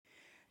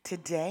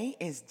Today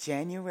is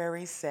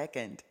January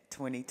 2nd,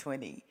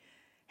 2020.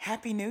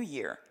 Happy New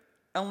Year.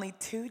 Only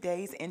 2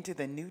 days into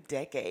the new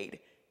decade.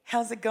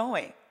 How's it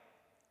going?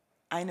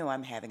 I know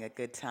I'm having a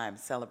good time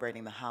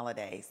celebrating the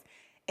holidays.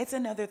 It's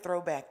another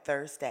Throwback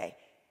Thursday,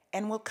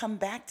 and we'll come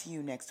back to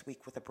you next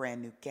week with a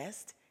brand new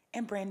guest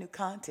and brand new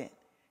content.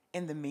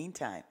 In the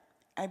meantime,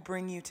 I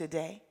bring you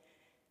today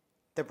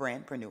the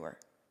Brandprenuer,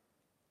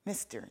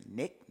 Mr.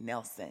 Nick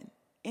Nelson.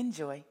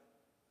 Enjoy.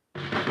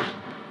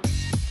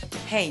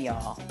 Hey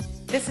y'all,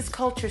 this is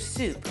Culture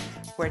Soup,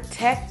 where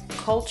tech,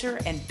 culture,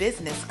 and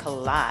business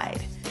collide.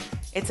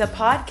 It's a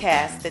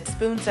podcast that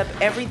spoons up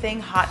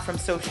everything hot from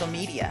social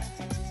media.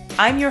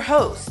 I'm your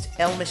host,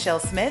 L.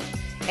 Michelle Smith,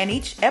 and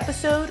each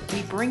episode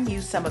we bring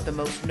you some of the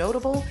most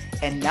notable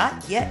and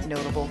not yet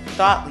notable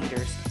thought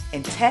leaders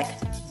in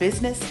tech,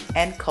 business,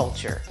 and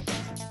culture.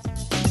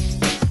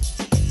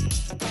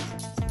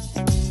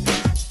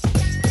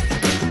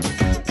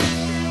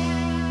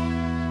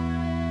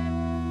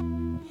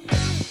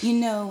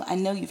 I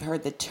know you've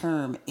heard the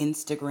term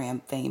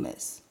Instagram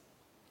famous.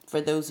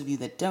 For those of you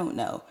that don't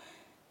know,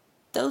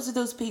 those are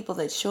those people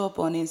that show up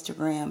on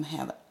Instagram,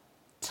 have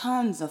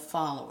tons of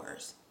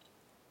followers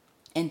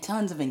and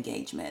tons of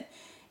engagement,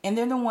 and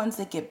they're the ones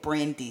that get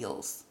brand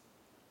deals.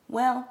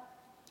 Well,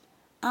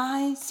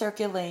 I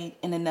circulate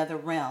in another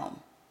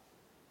realm.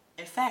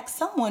 In fact,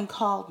 someone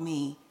called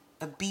me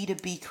a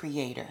B2B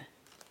creator,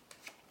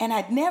 and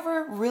I'd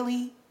never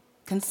really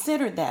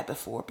considered that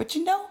before, but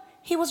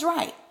he was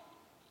right.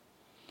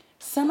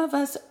 Some of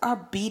us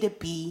are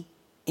B2B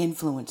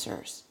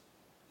influencers.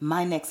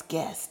 My next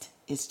guest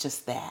is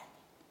just that.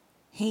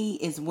 He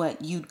is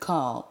what you'd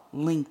call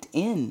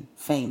LinkedIn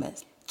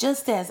famous.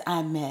 Just as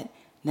I met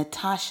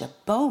Natasha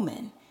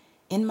Bowman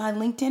in my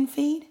LinkedIn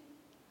feed,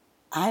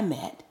 I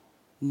met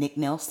Nick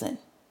Nelson,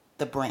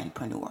 the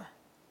Brandpreneur.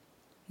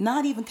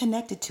 Not even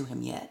connected to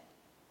him yet.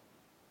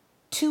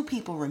 2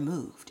 people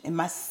removed in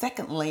my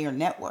second layer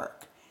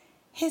network.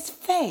 His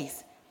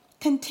face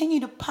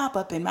continued to pop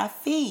up in my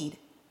feed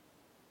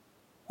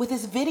with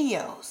his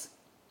videos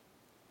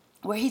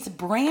where he's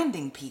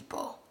branding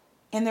people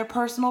in their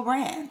personal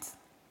brands.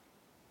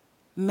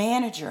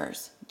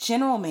 Managers,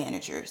 general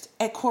managers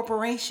at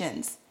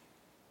corporations,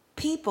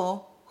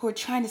 people who are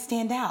trying to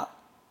stand out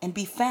and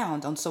be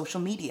found on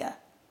social media.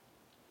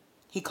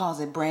 He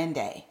calls it Brand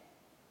Day.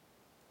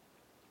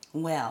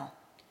 Well,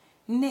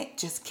 Nick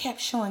just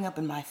kept showing up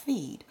in my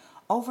feed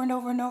over and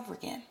over and over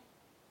again.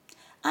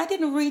 I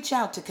didn't reach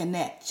out to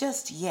connect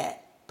just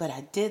yet, but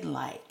I did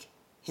like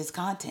his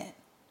content.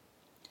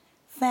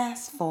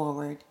 Fast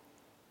forward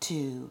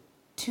to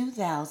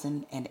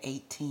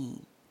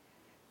 2018.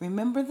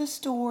 Remember the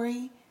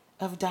story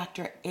of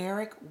Dr.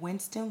 Eric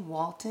Winston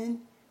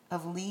Walton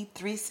of Lead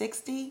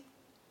 360?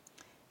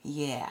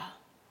 Yeah,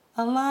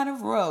 a lot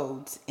of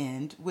roads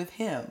end with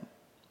him.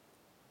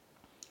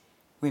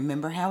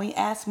 Remember how he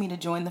asked me to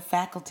join the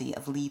faculty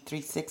of Lead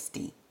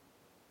 360?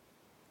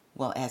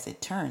 Well, as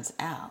it turns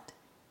out,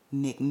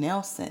 Nick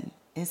Nelson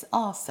is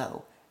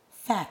also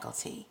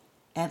faculty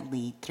at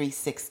Lead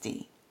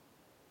 360.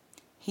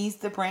 He's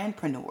the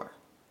Brandpreneur.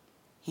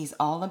 He's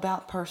all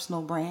about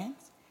personal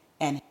brands,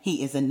 and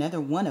he is another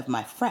one of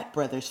my frat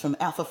brothers from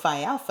Alpha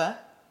Phi Alpha,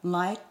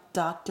 like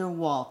Dr.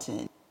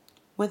 Walton.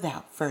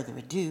 Without further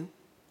ado,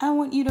 I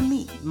want you to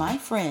meet my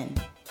friend,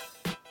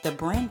 the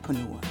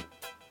Brandpreneur,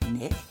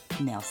 Nick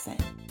Nelson.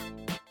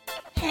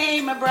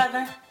 Hey, my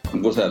brother.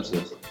 What's up,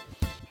 sis?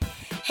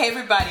 Hey,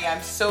 everybody.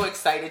 I'm so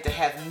excited to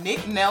have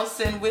Nick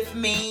Nelson with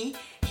me.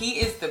 He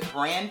is the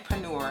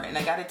Brandpreneur, and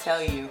I got to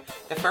tell you,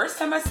 the first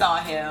time I saw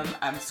him,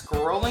 I'm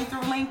scrolling through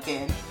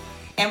LinkedIn,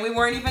 and we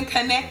weren't even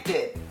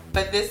connected.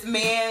 But this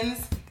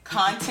man's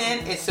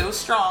content is so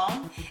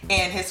strong,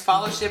 and his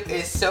followership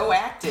is so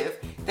active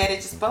that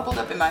it just bubbled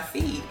up in my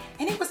feed.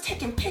 And he was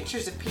taking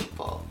pictures of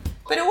people,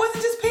 but it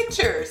wasn't just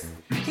pictures.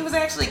 He was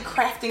actually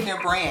crafting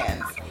their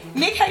brands.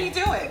 Nick, how you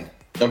doing?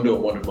 I'm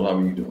doing wonderful. How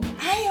are you doing?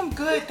 I am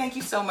good. Thank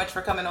you so much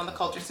for coming on the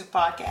Culture Soup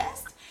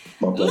podcast.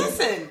 My pleasure.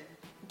 Listen,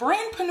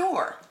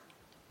 Brandpreneur.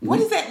 What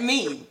does that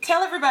mean?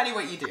 Tell everybody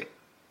what you do.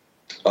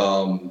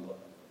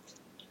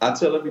 I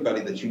tell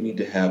everybody that you need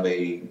to have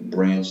a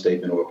brand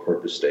statement or a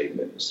purpose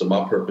statement. So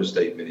my purpose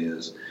statement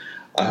is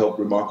I help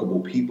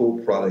remarkable people,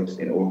 products,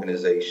 and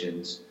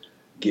organizations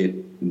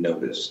get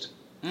noticed.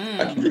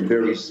 I keep it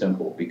very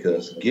simple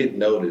because get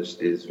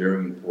noticed is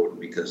very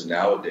important because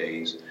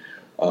nowadays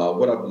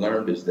what I've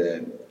learned is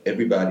that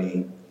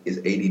everybody is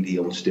ADD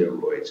on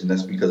steroids, and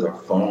that's because our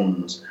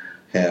phones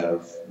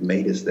have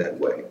made us that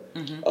way.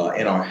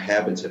 And our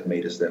habits have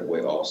made us that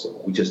way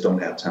also. We just don't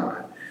have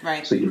time.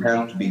 Right. So you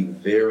have to be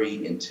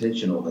very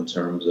intentional in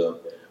terms of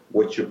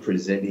what you're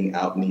presenting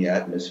out in the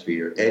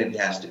atmosphere, and it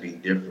has to be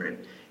different,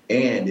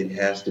 and it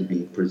has to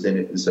be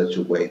presented in such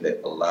a way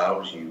that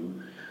allows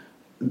you,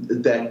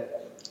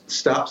 that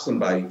stops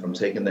somebody from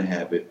taking the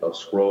habit of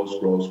scroll.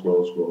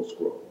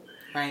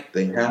 Right.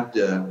 You have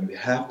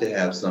to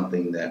have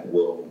something that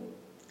will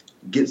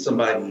get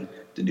somebody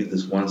to do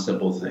this one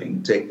simple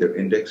thing, take their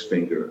index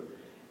finger,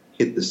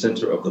 hit the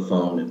center of the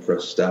phone and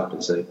press stop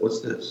and say,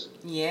 what's this?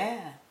 Yeah.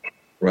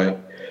 right?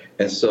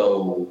 And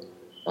so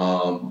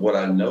what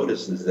I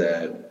noticed is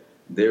that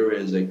there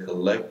is a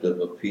collective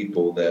of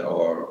people that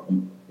are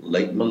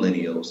late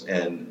millennials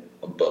and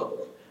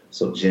above,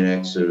 so Gen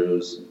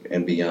Xers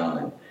and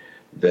beyond,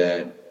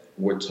 that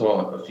were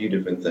taught a few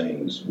different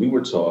things. We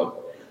were taught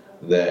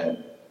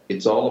that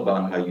it's all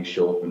about how you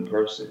show up in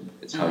person.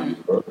 It's how you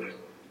look.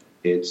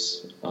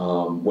 It's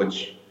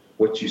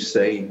what you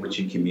say, what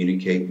you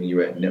communicate when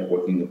you're at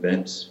networking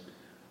events,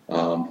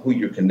 who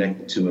you're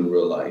connected to in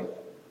real life.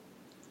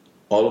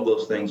 All of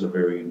those things are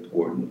very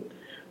important.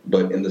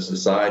 But in the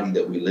society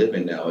that we live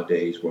in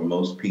nowadays, where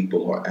most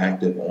people are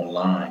active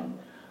online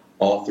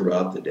all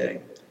throughout the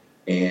day,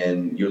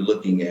 and you're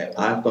looking at,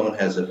 iPhone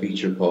has a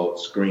feature called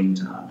screen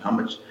time. How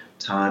much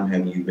time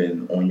have you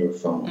been on your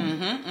phone?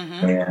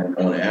 And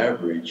on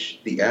average,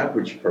 the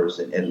average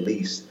person, at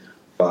least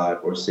 5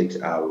 or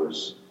 6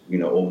 hours,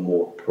 or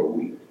more per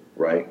week,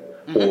 right?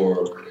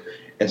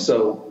 And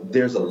so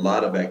there's a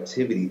lot of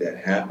activity that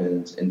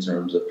happens in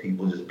terms of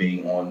people just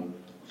being on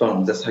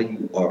phones. That's how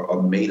you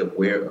are made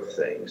aware of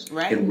things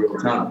in real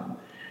time.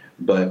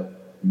 But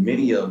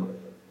many of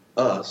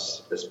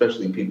us,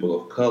 especially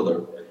people of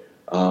color,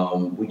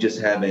 we just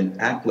haven't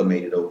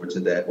acclimated over to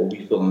that, or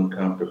we feel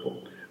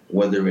uncomfortable.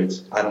 Whether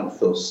it's, I don't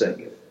feel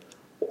safe,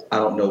 I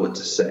don't know what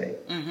to say,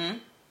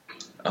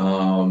 I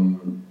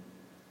don't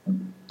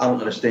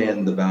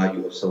understand the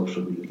value of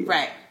social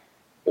media,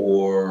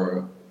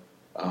 or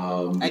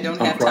I don't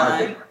I'm have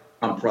private. time.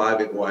 I'm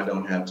private, or I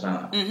don't have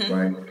time,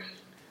 right?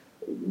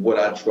 What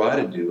I try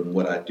to do, and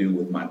what I do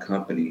with my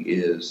company,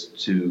 is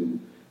to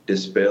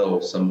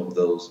dispel some of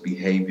those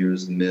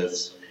behaviors,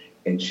 myths,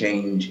 and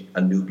change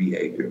a new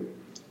behavior.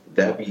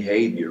 That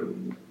behavior,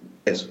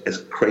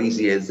 as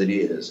crazy as it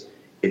is,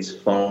 it's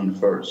phone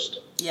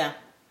first. Yeah.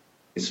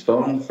 It's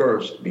phone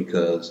first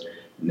because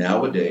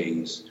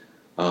nowadays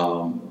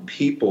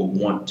people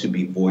want to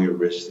be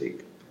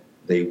voyeuristic.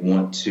 They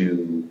want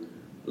to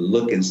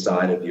look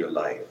inside of your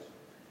life.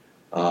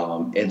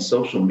 And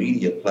social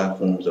media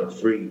platforms are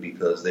free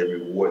because they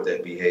reward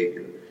that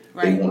behavior.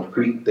 They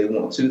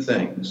want two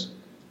things.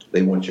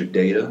 They want your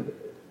data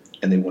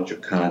and they want your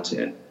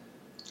content.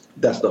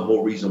 That's the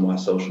whole reason why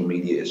social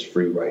media is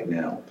free right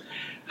now.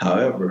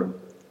 However,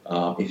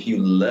 if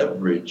you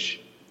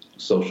leverage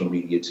social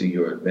media to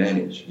your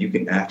advantage, you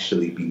can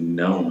actually be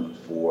known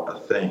for a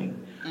thing.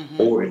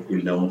 Or if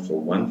you're known for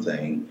one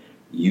thing,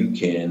 you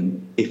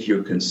can, if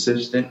you're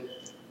consistent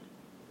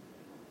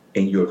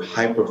and you're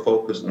hyper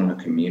focused on a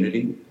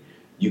community,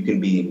 you can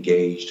be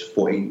engaged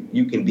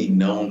you can be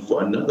known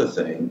for another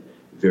thing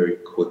very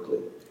quickly.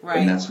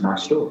 And that's my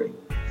story.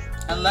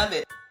 I love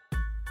it.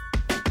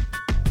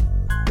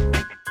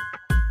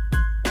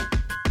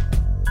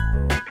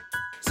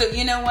 So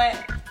you know what?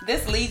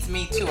 This leads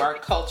me to our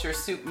culture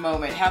soup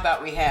moment. How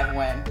about we have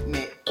one,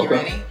 Nick? You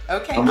ready?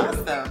 Okay,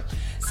 awesome.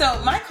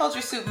 So my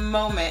culture soup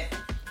moment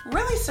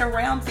really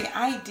surrounds the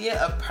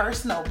idea of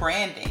personal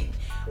branding,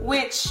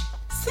 which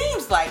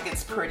seems like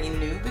it's pretty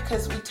new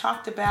because we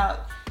talked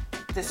about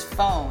this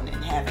phone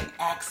and having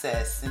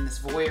access in this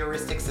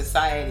voyeuristic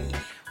society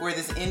where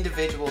this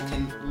individual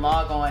can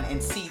log on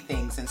and see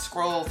things and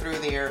scroll through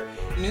their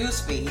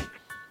newsfeed.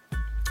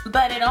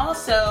 But it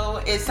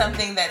also is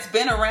something that's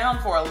been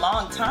around for a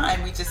long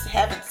time. We just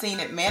haven't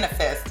seen it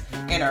manifest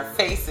in our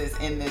faces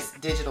in this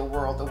digital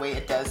world the way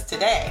it does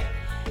today.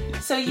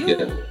 So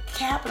you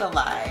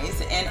capitalize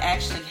and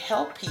actually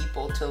help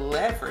people to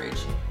leverage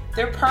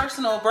their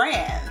personal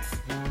brands.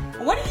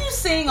 What are you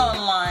seeing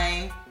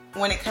online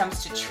when it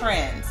comes to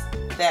trends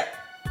that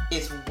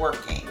is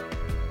working?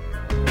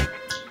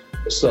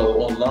 So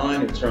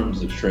online, in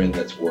terms of trend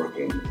that's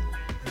working,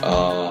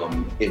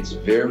 it's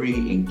very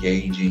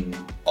engaging,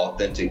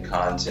 authentic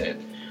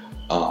content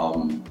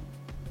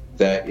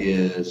that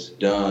is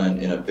done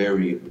in a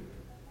very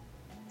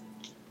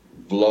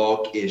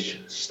vlog-ish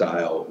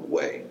style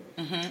way.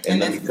 And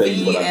let me tell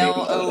you what I mean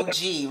by that.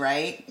 VLOG,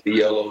 right?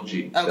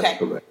 VLOG, that's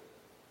correct.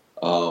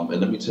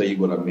 And let me tell you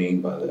what I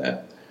mean by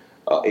that.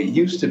 It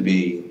used to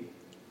be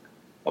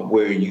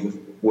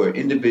where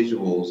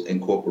individuals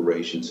and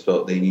corporations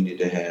felt they needed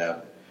to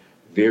have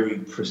very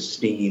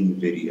pristine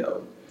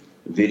video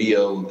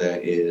that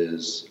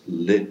is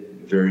lit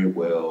very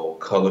well,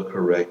 color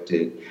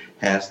corrected,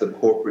 has the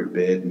corporate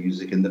bed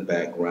music in the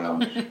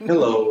background.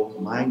 Hello,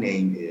 my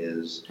name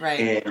is,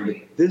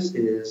 and this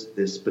is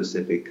this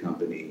specific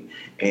company,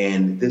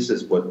 and this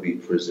is what we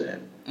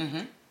present.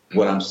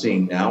 What I'm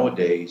seeing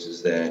nowadays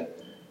is that,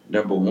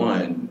 number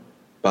one,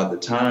 by the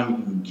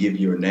time you give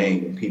your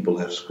name, people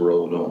have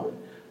scrolled on.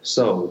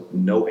 So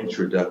no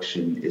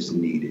introduction is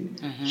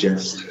needed.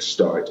 Just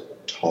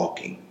start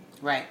talking.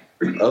 Right.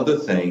 The other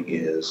thing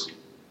is,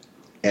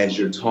 as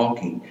you're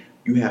talking,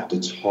 you have to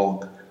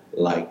talk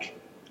like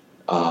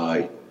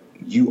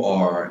you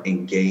are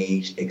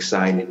engaged,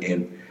 excited,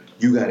 and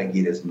you got to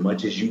get as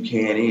much as you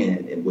can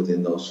in and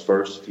within those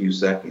first few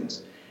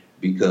seconds,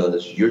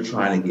 because you're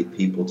trying to get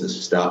people to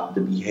stop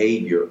the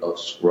behavior of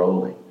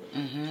scrolling.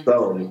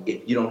 So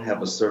if you don't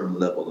have a certain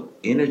level of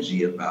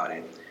energy about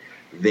it,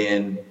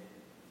 then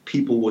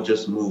people will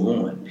just move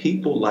on.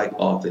 People like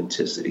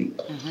authenticity.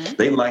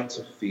 They like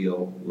to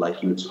feel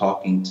like you're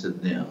talking to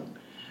them,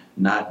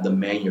 not the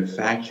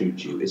manufactured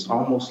you. It's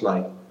almost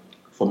like,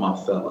 for my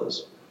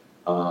fellas,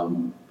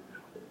 um,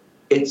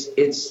 it's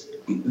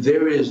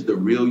there is the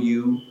real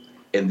you,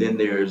 and then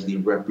there's the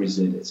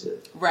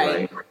representative,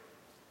 Right. right?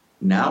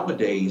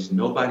 Nowadays,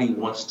 nobody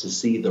wants to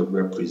see the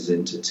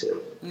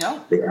representative.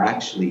 No. They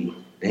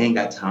ain't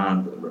got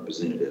time for the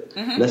representative.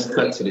 Let's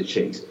cut to the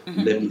chase.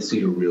 Let me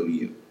see the real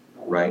you,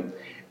 right?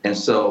 And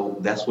so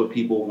that's what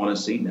people want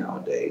to see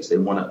nowadays. They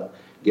want to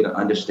get an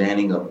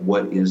understanding of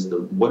what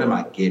am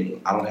I getting?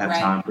 I don't have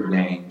time for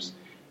games.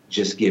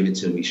 Just give it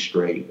to me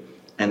straight.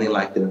 And they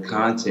like their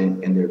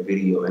content and their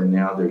video, and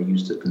now they're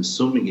used to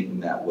consuming it in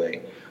that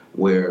way,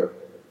 where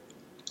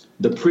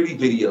the pretty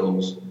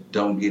videos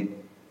don't get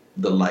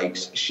the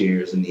likes,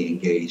 shares, and the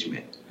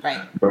engagement.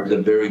 Right. But the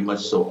very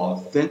much so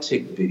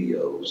authentic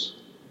videos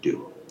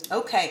do.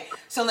 Okay,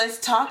 so let's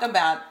talk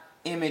about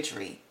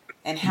imagery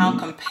and how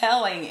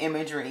compelling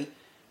imagery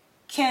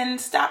can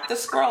stop the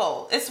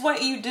scroll. It's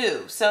what you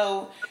do.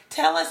 So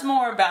tell us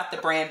more about the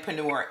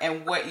Brandprenuer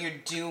and what you're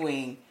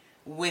doing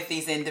with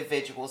these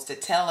individuals to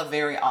tell a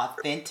very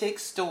authentic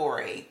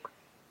story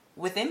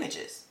with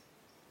images.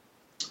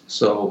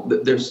 So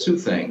there's two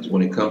things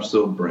when it comes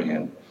to a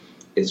brand.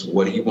 It's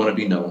what do you want to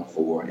be known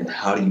for, and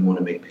how do you want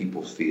to make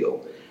people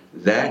feel?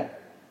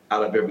 That,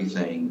 out of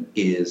everything,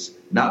 is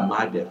not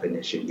my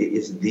definition. It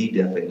is the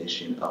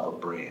definition of a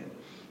brand.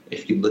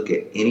 If you look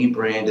at any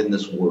brand in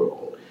this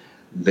world,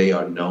 they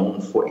are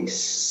known for a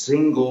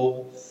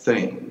single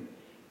thing,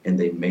 and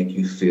they make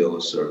you feel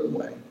a certain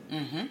way.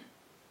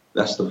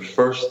 That's the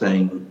first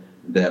thing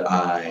that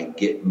I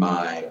get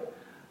my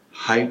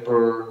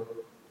hyper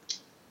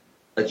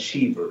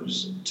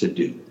achievers to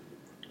do.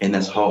 And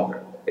that's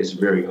hard. It's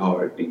very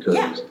hard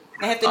because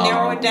they have to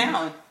narrow it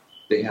down.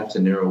 They have to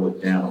narrow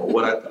it down.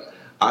 What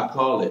I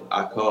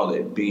call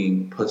it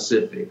being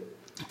Pacific.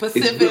 It's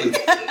really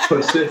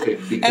Pacific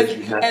because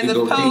you have to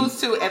go deep. As opposed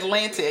to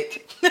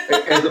Atlantic.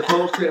 As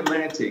opposed to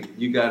Atlantic,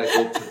 you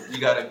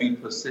gotta be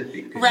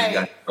Pacific because you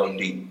gotta go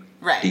deep.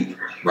 Right. Deep,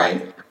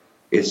 right?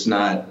 It's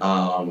not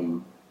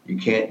you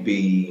can't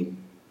be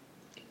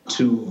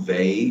too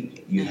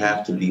vague. You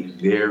have to be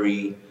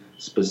very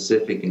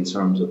specific in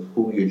terms of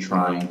who you're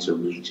trying to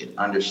reach and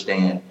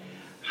understand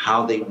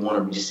how they want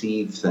to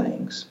receive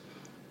things.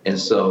 And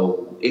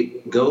so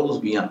it goes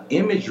beyond.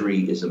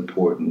 Imagery is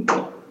important.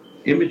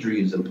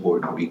 Imagery is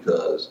important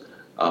because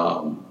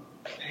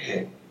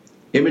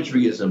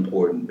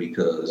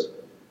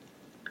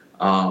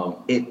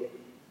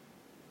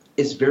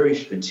it's very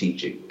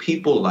strategic.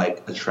 People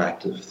like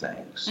attractive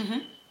things.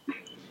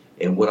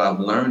 And what I've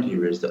learned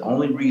here is the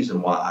only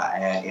reason why I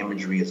add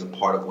imagery as a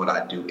part of what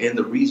I do, and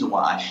the reason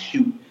why I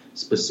shoot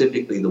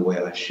specifically the way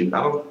I shoot.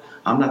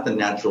 I'm not the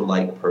natural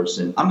light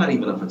person. I'm not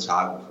even a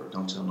photographer.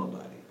 Don't tell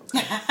nobody.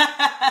 Okay?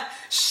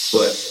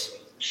 But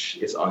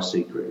it's our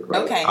secret,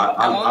 right? Okay,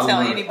 I won't tell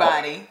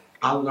anybody.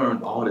 I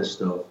learned all this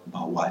stuff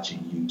by watching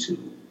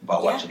YouTube, by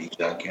watching these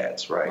young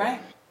cats, right? Right.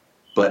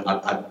 But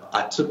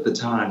I took the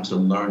time to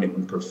learn it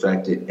and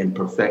perfect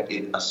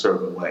it a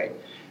certain way,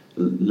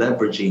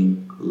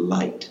 leveraging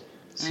light.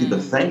 See,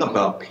 the thing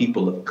about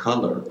people of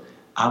color,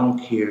 I don't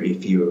care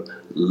if you're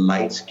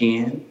light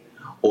skinned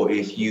or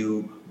if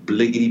you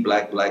bliggity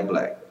black.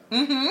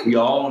 We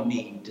all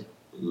need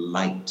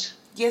light.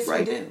 Yes,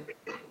 right? we do.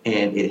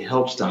 And it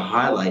helps to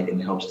highlight and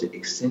helps to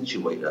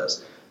accentuate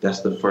us.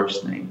 That's the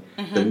first thing.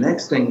 The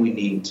next thing we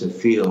need to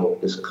feel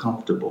is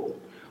comfortable.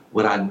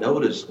 What I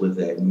noticed with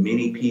that,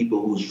 many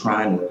people who's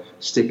trying to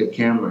stick a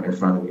camera in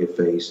front of your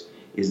face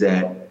is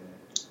that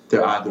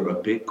they're either a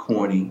bit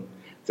corny,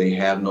 they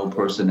have no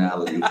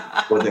personality,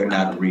 or they're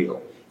not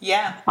real.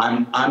 Yeah.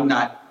 I'm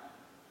not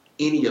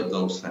any of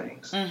those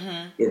things.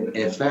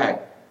 In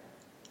fact,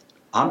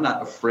 I'm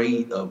not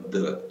afraid of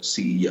the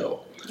CEO.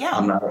 Yeah.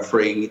 I'm not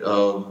afraid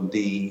of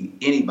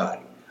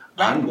anybody. Right.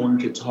 I'm going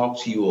to talk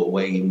to you a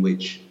way in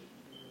which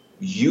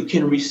you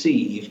can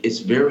receive. It's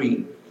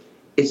very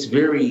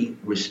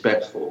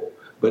respectful,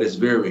 but it's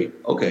very,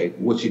 okay,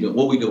 what you doing?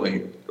 What we doing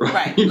here?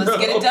 Right. Let's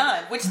get it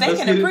done, which they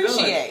can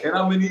appreciate. And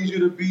I'm going to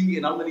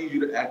need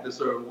you to act a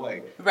certain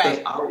way.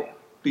 Right.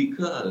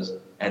 Because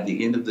at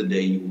the end of the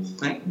day, you will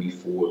thank me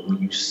for it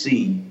when you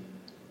see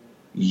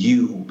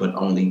you, but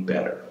only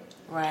better.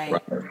 Right.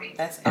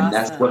 That's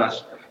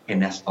awesome.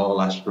 And that's all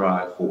I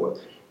strive for.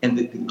 And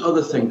the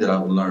other thing that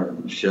I've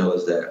learned, Michelle,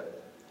 is that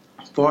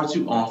far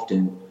too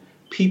often,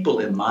 people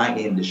in my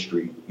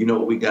industry, you know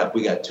what we got?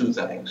 We got two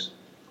things.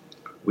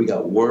 We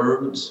got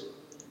words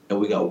and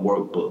we got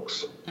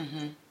workbooks.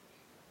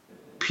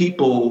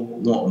 People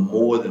want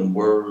more than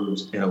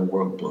words in a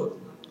workbook.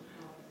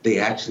 They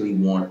actually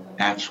want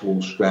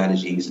actual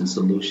strategies and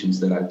solutions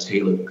that are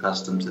tailored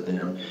custom to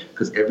them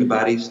because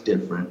everybody's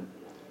different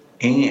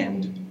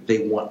and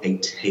they want a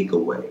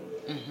takeaway,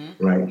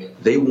 right?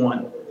 They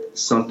want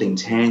something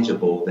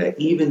tangible that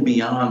even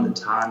beyond the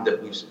time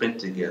that we've spent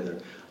together,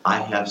 I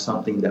have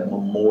something that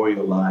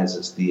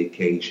memorializes the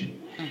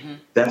occasion.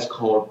 That's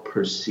called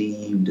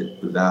perceived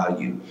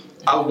value.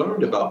 I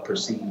learned about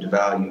perceived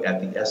value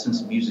at the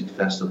Essence Music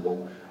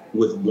Festival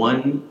with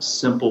one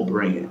simple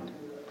brand,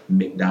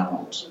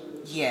 McDonald's.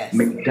 Yes.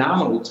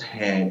 McDonald's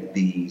had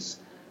these,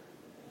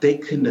 they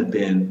couldn't have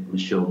been,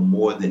 Michelle,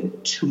 more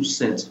than 2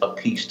 cents a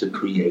piece to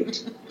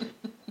create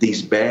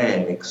these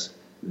bags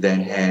that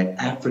had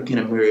African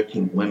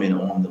American women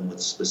on them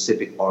with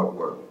specific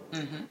artwork.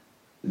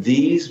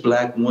 These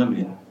black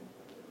women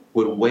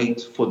would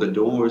wait for the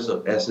doors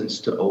of Essence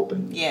to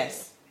open.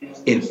 Yes.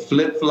 In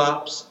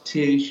flip-flops,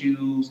 tennis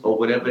shoes, or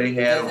whatever they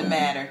had Doesn't on,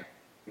 matter.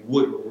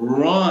 would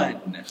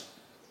run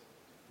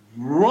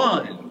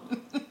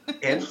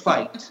and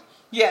fight.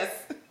 Yes.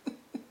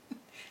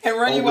 And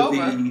run you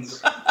over.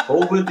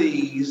 Over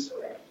these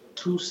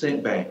 2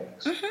 cent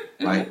bags,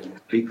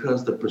 right?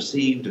 Because the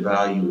perceived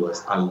value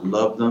was, I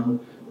love them.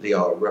 They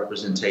are a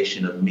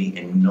representation of me,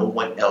 and no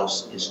one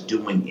else is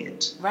doing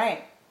it.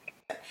 Right.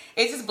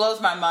 It just blows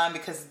my mind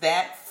because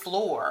that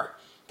floor,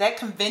 that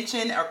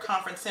convention or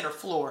conference center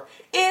floor,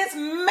 is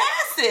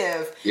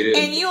massive. It is.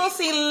 And you'll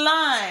see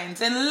lines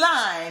and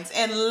lines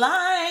and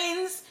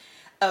lines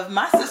of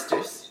my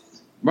sisters,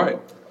 Right.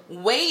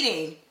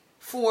 waiting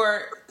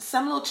for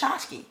some little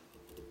tchotchke.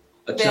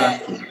 A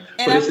That, tchotchke.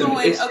 and I'm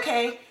going,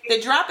 okay,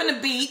 they're dropping a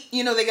beat.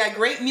 You know, they got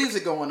great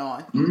music going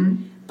on.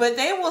 But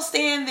they will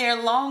stand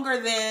there longer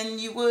than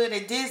you would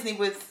at Disney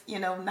with,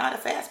 not a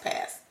fast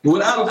pass.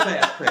 Without a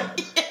fast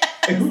pass. Yeah.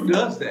 And who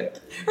does that?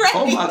 Right.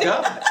 Oh my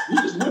God!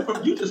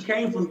 You just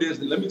came from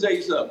Disney. Let me tell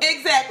you something.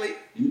 Exactly.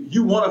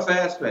 You want a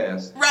fast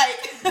pass? Right.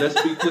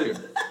 Let's be clear.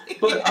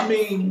 But I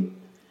mean,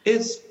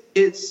 it's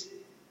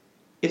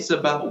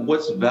about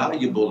what's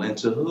valuable and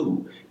to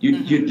who.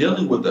 You're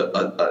dealing with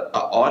a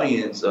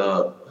audience.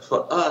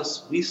 For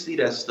us, we see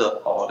that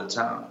stuff all the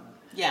time.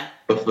 Yeah.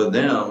 But for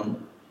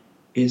them,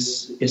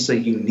 it's a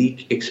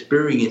unique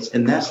experience,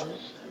 and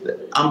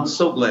I'm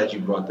so glad you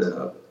brought that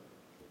up.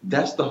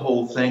 That's the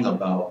whole thing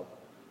about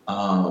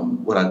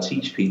what I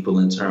teach people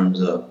in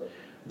terms of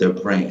their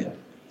brand.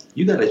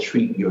 You got to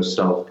treat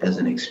yourself as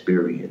an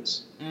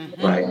experience,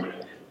 right?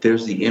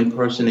 There's the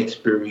in-person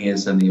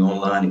experience and the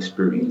online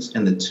experience,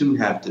 and the two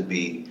have to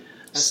be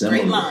similar.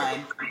 Straight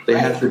line. They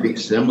have to be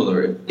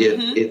similar.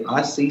 If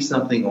I see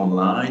something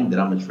online that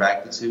I'm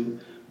attracted to,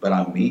 but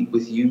I meet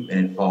with you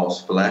and it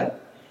falls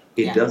flat,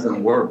 it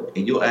doesn't work,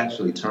 and you'll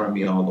actually turn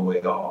me all the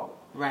way off.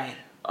 Right.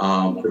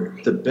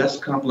 The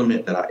best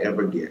compliment that I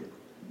ever get,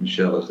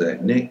 Michelle, is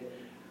that, Nick,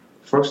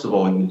 first of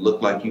all, you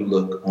look like you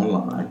look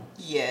online.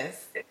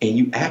 Yes. And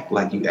you act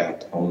like you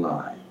act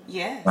online.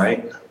 Yes.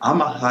 Right?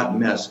 I'm a hot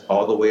mess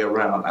all the way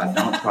around. I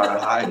don't try to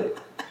hide it.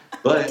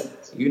 But,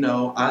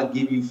 I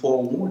give you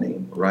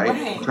forewarning, right?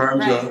 In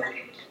terms of,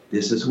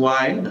 this is who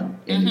I am.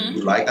 And if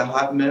you like a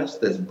hot mess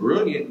that's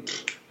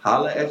brilliant,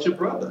 holla at your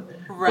brother.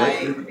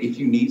 Right. But if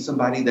you need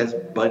somebody that's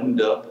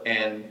buttoned up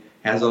and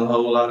has a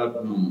whole lot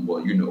of,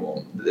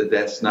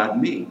 that's not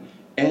me.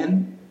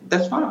 And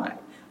that's fine.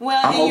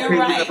 Well, I'm you're okay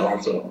right. with that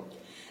also.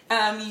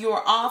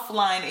 Your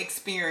offline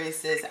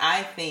experiences,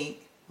 I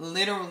think,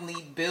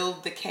 literally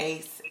build the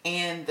case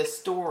and the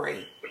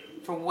story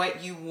for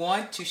what you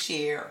want to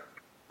share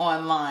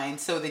online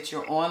so that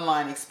your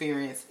online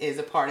experience is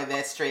a part of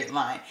that straight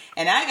line.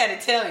 And I got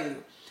to tell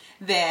you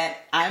that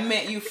I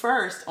met you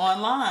first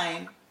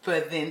online,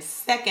 but then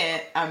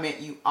second, I met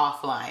you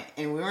offline.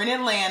 And we were in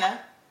Atlanta.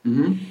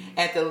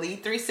 At the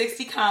Lead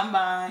 360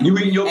 Combine. You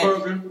eating your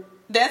burger?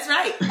 That's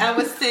right. I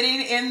was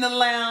sitting in the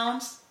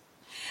lounge.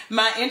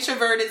 My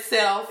introverted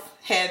self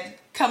had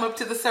come up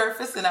to the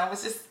surface, and I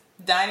was just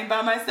dining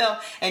by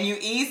myself. And you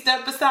eased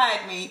up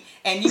beside me,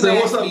 and you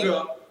asked what's up, me,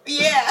 girl?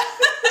 Yeah.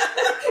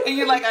 And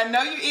you're like, I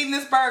know you're eating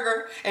this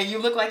burger, and you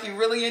look like you're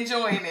really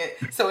enjoying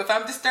it. So if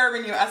I'm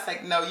disturbing you, I was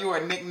like, no, you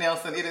are Nick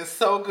Nelson. It is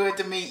so good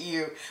to meet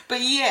you.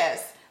 But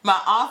yes, my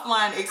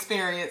offline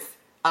experience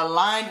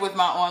aligned with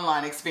my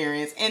online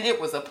experience, and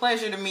it was a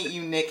pleasure to meet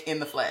you, Nick, in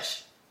the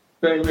flesh.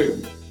 Thank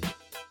you.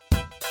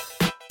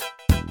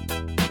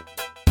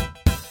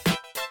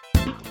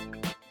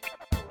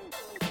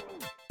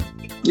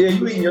 Yeah,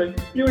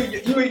 you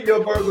eating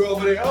your burger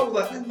over there. I was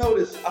like, I know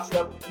this. I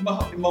said, my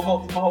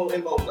whole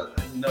info was like,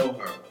 I know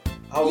her.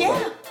 I was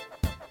like,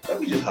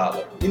 let me just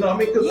holler. You know what I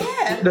mean?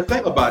 Because the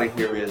thing about it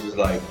here is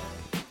like,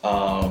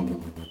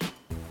 I'm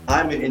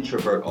an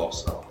introvert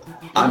also.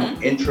 I'm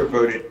an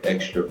introverted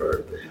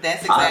extrovert.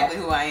 That's exactly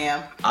who I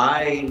am.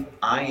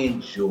 I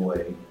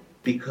enjoy,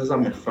 because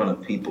I'm in front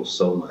of people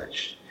so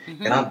much,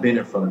 and I've been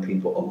in front of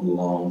people a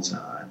long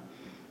time.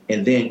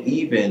 And then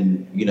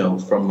even,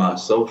 from my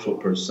social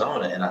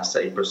persona, and I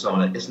say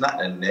persona, it's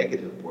not a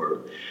negative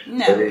word.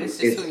 No, it's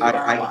just who you are.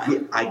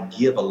 I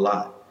give a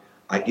lot.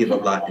 I give a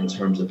lot in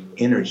terms of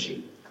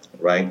energy,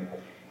 right?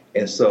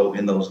 And so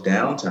in those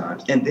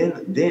downtimes, and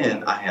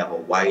then I have a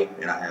wife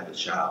and I have a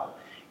child,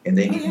 and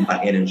they need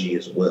my energy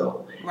as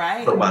well.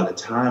 Right. So by the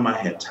time I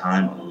have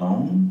time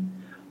alone,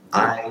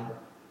 I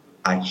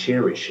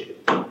cherish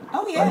it.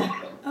 Oh yeah.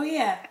 Right? Oh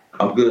yeah.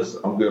 I'm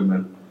good,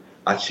 man.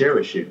 I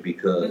cherish it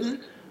because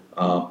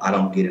I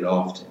don't get it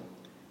often.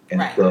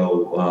 And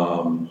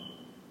so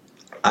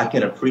I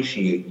can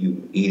appreciate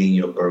you eating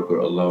your burger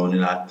alone,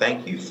 and I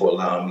thank you for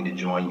allowing me to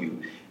join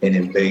you and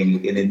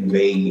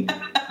invade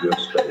your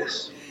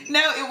space. No,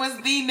 it was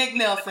the Nick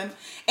Nelson.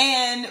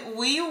 And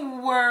we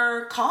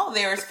were called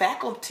there as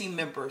faculty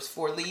members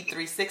for Lead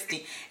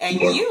 360. And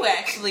you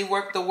actually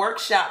worked the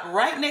workshop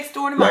right next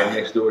door to mine. Right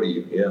next door to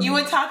you, yeah. You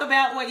want to talk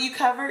about what you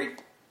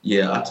covered?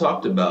 Yeah, I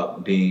talked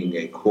about being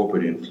a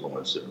corporate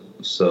influencer.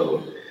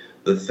 So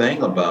the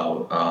thing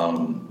about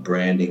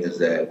branding is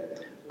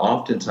that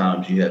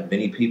oftentimes you have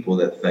many people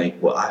that think,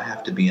 well, I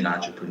have to be an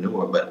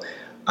entrepreneur, but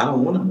I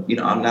don't want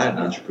to, I'm not an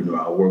entrepreneur.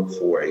 I work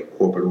for a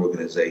corporate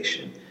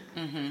organization.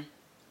 Mm-hmm.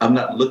 I'm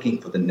not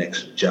looking for the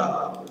next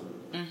job.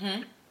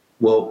 Mm-hmm.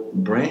 Well,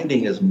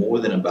 branding is more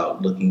than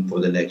about looking for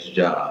the next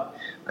job.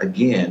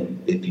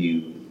 Again, if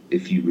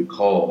you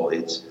recall,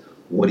 it's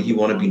what do you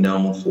want to be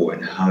known for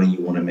and how do you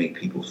want to make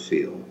people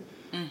feel?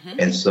 Mm-hmm.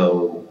 And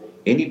so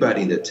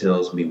anybody that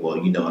tells me, well,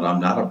 and I'm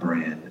not a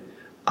brand,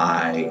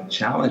 I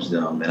challenge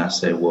them and I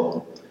say,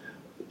 well,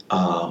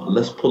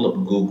 let's pull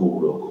up Google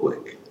real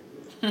quick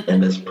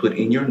and let's put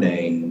in your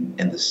name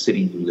and the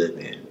city you live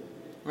in.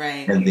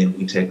 Right. And then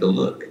we take a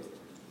look.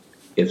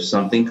 If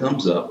something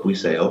comes up, we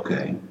say,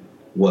 okay,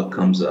 what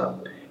comes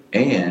up?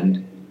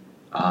 And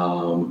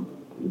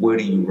where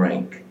do you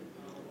rank?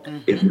 Mm-hmm.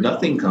 If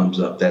nothing comes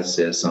up, that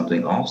says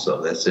something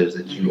also. That says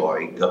that you are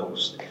a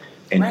ghost.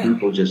 And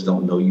people just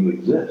don't know you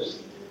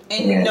exist.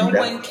 And no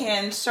one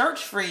can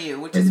search for you,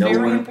 which is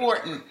very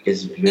important.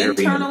 It's very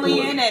internally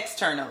important. And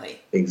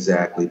externally.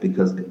 Exactly.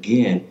 Because,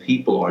 again,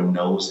 people are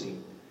nosy.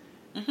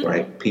 Mm-hmm.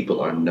 Right? People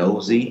are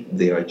nosy,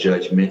 they are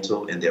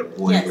judgmental, and they're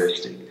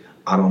voyeuristic. Yes.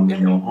 I don't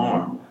mean no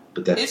harm.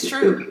 But that's the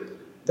truth.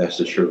 That's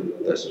the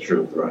truth. That's the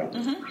truth, right?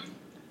 Mm-hmm.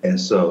 And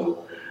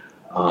so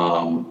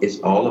it's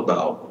all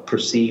about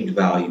perceived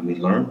value. We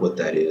learned what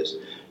that is.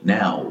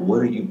 Now, what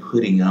are you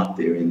putting out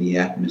there in the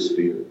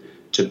atmosphere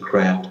to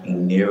craft a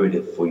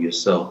narrative for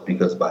yourself?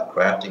 Because by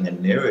crafting a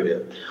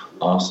narrative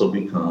also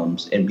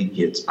becomes and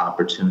begets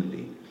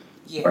opportunity,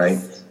 right?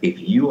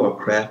 If you are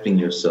crafting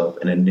yourself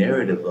and a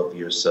narrative of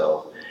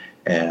yourself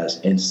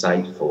as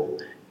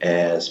insightful,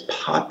 as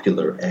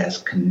popular, as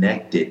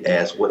connected,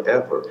 as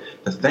whatever.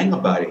 The thing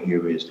about it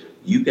here is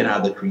you can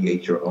either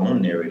create your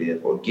own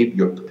narrative or give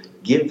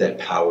that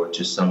power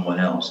to someone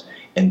else,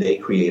 and they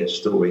create a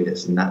story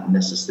that's not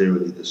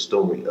necessarily the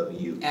story of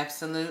you.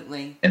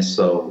 Absolutely. And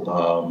so...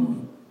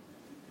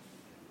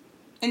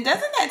 and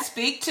doesn't that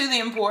speak to the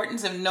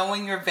importance of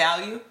knowing your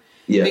value?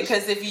 Yes.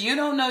 Because if you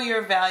don't know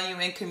your value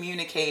and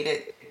communicate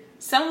it,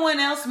 someone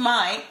else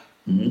might.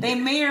 Mm-hmm. They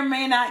may or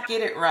may not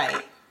get it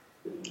right.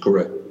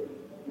 Correct.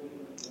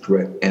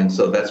 And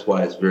so that's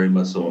why it's very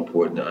much so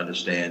important to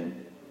understand.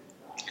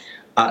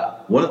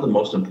 One of the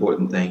most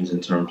important things in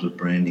terms of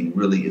branding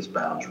really is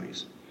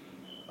boundaries.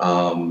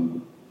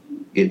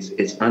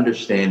 It's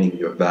understanding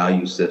your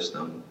value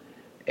system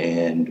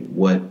and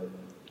what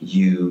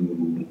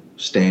you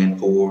stand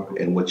for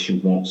and what you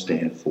won't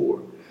stand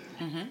for.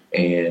 Mm-hmm.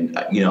 And,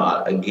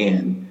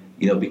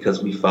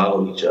 because we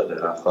follow each other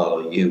and I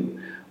follow you,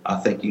 I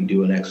think you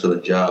do an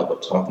excellent job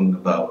of talking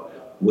about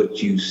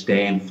what you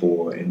stand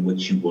for and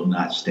what you will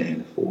not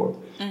stand for.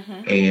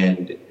 Mm-hmm.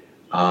 And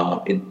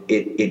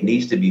it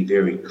needs to be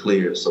very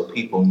clear so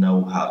people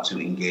know how to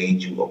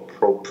engage you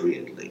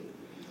appropriately.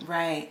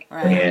 Right.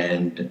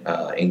 And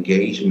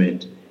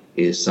engagement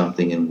is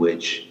something in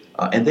which,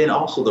 and then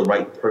also the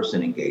right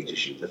person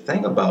engages you. The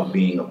thing about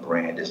being a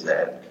brand is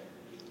that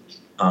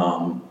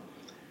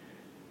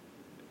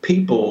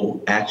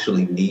people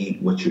actually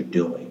need what you're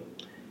doing.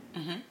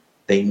 Mm-hmm.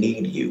 They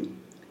need you.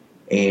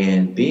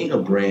 And being a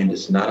brand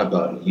is not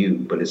about you,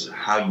 but it's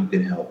how you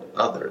can help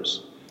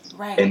others.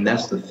 Right. And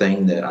that's the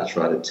thing that I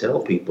try to tell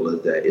people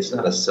is that it's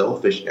not a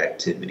selfish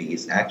activity.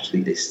 It's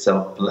actually a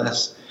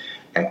selfless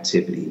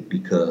activity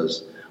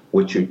because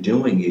what you're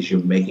doing is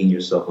you're making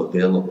yourself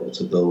available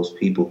to those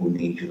people who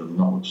need you the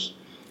most.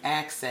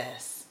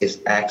 Access. It's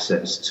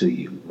access to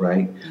you,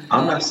 right? Mm-hmm.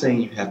 I'm not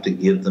saying you have to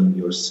give them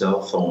your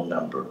cell phone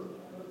number.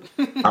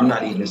 I'm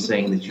not even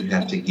saying that you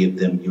have to give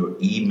them your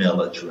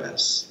email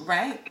address.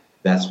 Right.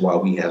 That's why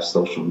we have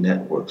social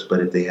networks. But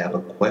if they have a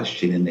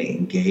question and they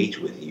engage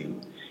with you,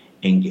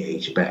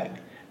 engage back.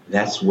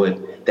 That's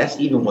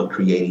even what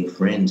creating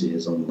friends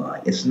is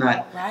online. It's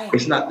not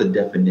the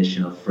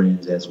definition of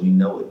friends as we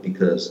know it,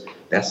 because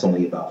that's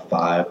only about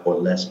 5 or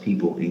less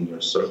people in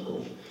your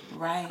circle.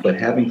 Right. But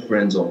having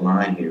friends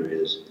online here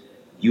is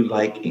you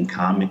like and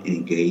comment and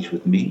engage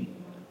with me.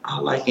 I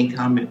like and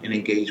comment and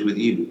engage with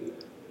you.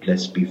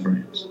 Let's be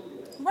friends.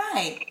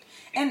 Right.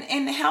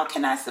 And how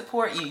can I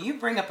support you? You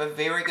bring up a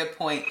very good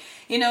point.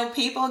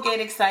 People get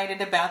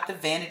excited about the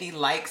vanity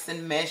likes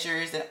and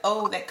measures and,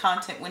 that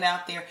content went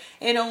out there.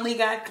 It only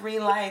got 3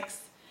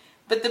 likes.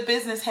 But the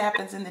business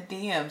happens in the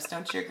DMs,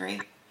 don't you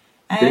agree?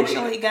 I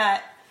actually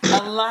got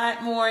a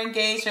lot more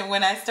engagement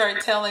when I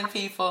started telling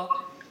people,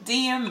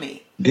 DM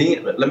me.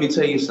 Let me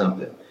tell you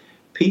something.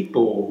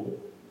 People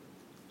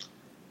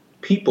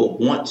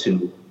want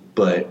to,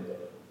 but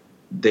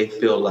they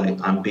feel like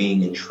I'm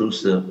being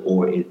intrusive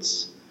or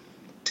it's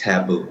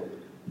taboo.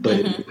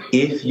 But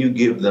if you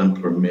give them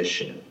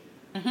permission,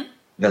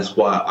 that's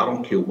why I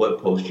don't care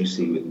what post you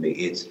see with me.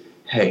 It's,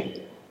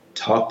 hey,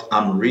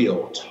 I'm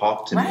real.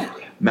 Talk to me.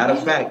 Right. Matter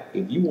of fact,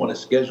 if you want to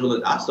schedule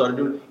it, I started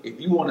doing it.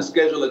 If you want to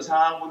schedule a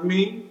time with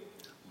me,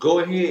 go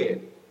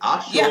ahead.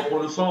 I'll show Yeah. up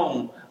on the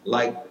phone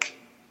like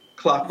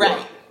clockwork.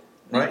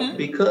 Right. Right?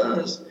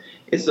 Because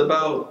it's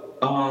about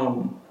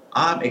I'm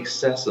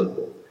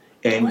accessible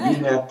and you Right.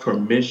 have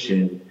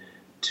permission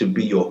to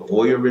be your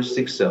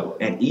voyeuristic self.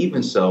 And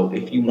even so,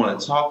 if you want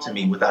to talk to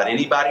me without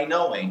anybody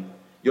knowing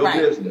your Right.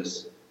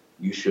 business,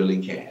 you surely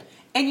can.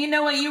 And you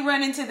know what? You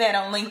run into that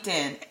on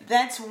LinkedIn.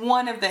 That's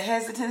one of the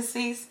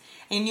hesitancies.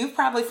 And you've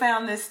probably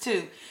found this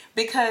too.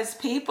 Because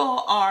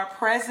people are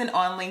present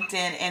on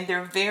LinkedIn and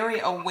they're very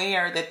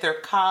aware that their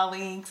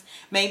colleagues,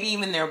 maybe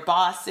even their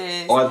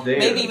bosses, Are there.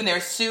 maybe even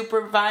their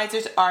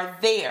supervisors are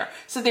there.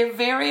 So they're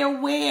very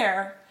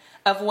aware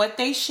of what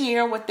they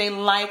share, what they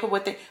like, or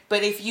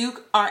but if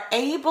you are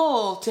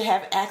able to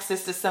have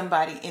access to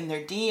somebody in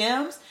their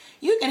DMs,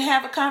 you can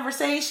have a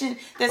conversation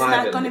that's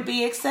not going to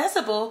be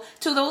accessible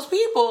to those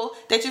people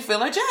that you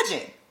feel are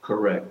judging.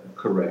 Correct.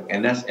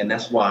 And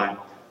that's why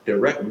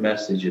direct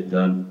message is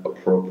done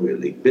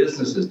appropriately.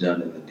 Business is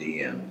done in the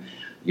DM.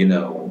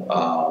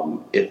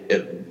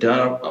 If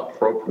done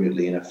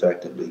appropriately and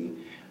effectively,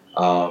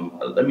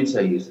 let me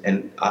tell you,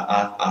 and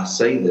I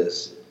say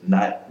this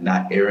not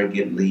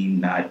arrogantly,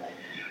 not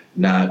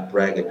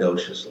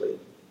braggadociously.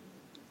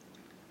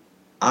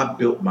 I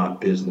built my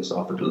business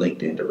off of the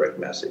LinkedIn direct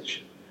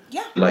message.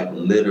 Yeah. Like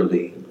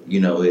literally,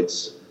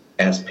 it's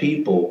as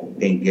people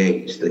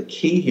engage. The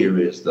key here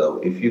is, though,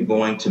 if you're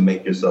going to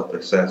make yourself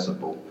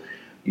accessible,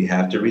 you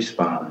have to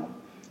respond,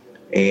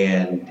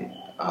 and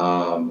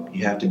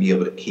you have to be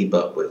able to keep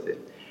up with it.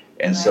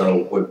 And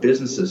so where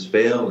businesses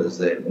fail is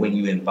that when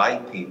you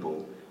invite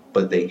people,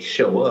 but they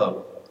show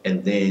up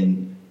and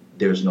then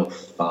there's no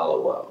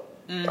follow-up.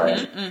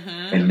 Right?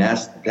 And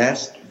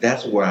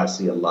that's where I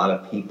see a lot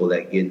of people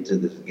that get into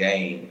this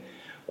game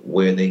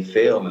where they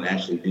fail and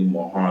actually do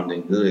more harm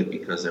than good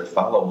because their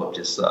follow-up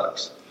just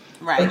sucks.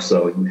 Right. And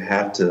so you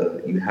have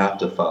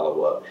to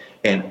follow up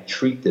and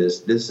treat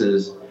this. This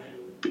is,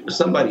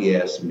 somebody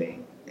asked me,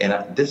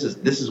 and this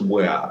is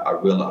where I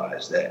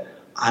realized that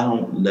I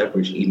don't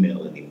leverage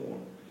email anymore.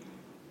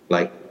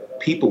 Like,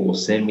 people will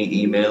send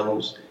me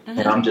emails,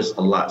 and I'm just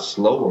a lot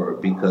slower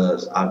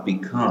because I've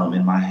become,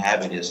 and my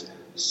habit is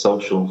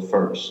social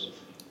first.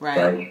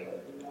 Right?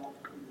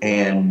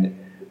 And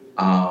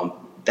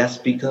that's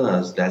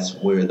because that's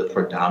where the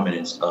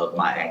predominance of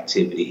my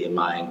activity and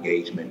my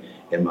engagement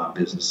in my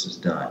business is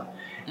done.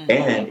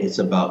 And it's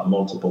about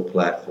multiple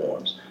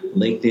platforms.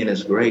 LinkedIn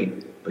is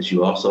great, but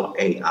you also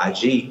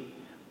IG.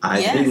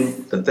 Yes.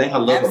 The thing I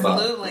love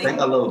about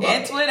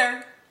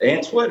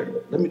and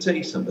Twitter. Let me tell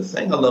you something. The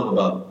thing I love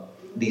about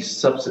these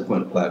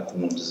subsequent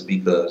platforms is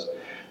because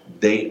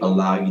they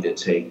allow you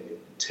to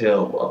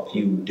tell a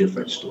few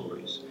different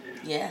stories.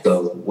 Yes.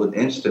 So with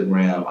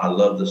Instagram, I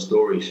love the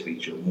stories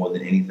feature more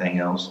than anything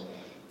else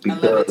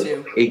because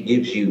it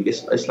gives you,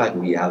 it's like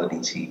reality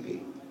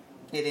TV.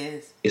 It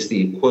is. It's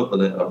the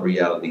equivalent of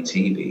reality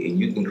TV, and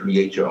you can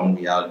create your own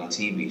reality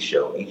TV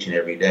show each and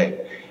every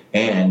day.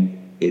 And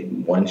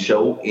one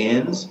show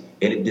ends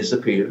and it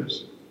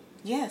disappears.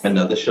 Yes.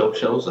 Another show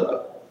shows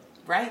up.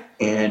 Right.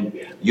 And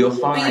you'll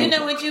find. But you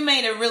know what? You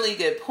made a really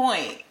good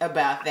point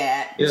about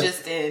that,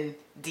 just in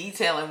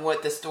detailing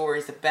what the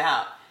story's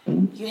about.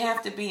 You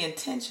have to be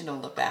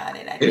intentional about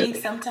it. I think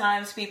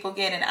sometimes people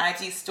get in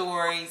IG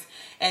stories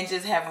and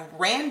just have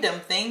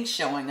random things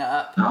showing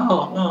up.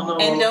 No.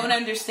 And don't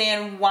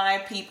understand why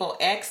people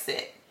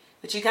exit.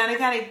 But you kind of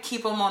got to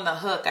keep them on the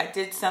hook. I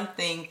did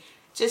something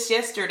just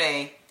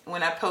yesterday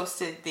when I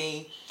posted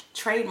the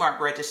trademark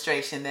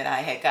registration that I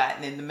had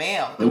gotten in the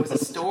mail. There was a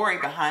story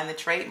behind the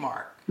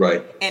trademark.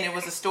 Right. And it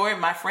was a story of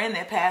my friend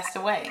that passed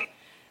away.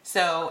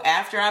 So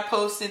after I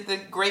posted the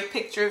great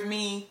picture of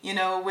me,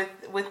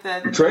 with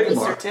the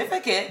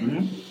certificate,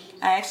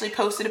 I actually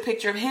posted a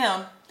picture of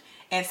him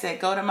and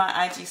said, go to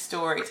my IG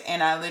stories.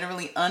 And I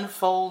literally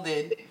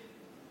unfolded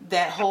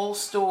that whole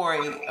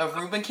story of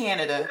Ruben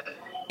Canada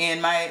in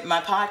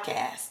my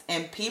podcast.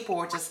 And people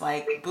were just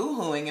like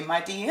boo-hooing in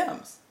my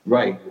DMs.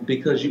 Right.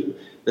 Because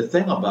the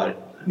thing about it,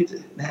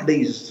 that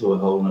leads us to a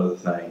whole other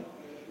thing.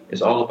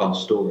 It's all about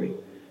story.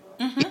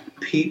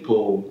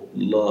 People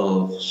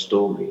love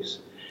stories.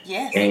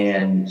 Yes.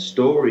 And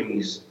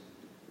stories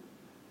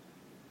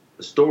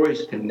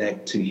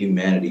connect to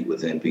humanity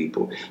within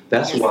people.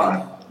 That's why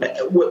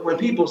when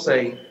people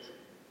say,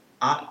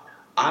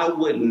 I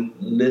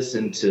wouldn't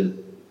listen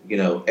to,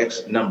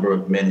 X number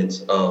of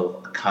minutes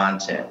of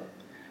content,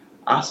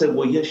 I said,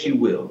 well, yes, you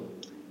will.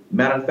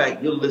 Matter of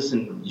fact,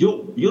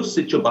 you'll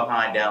sit your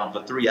behind down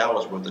for 3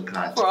 hours worth of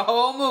content. For a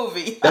whole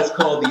movie. That's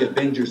called the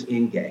Avengers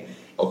Endgame.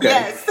 Okay?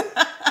 Yes.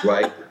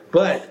 Right?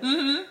 But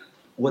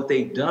what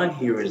they've done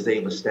here is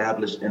they've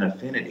established an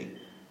affinity,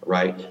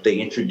 right? They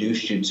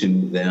introduced you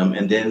to them,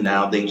 and then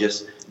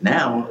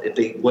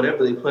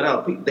whatever they put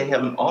out, they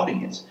have an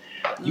audience.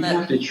 You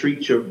have to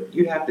treat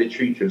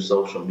your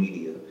social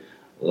media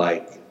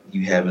like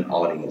you have an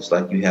audience,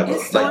 like you have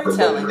It's like the way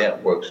storytelling.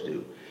 networks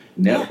do.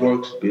 Yeah.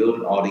 Networks build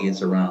an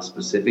audience around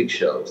specific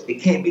shows. It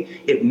can't be,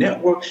 if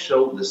networks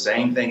showed the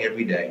same thing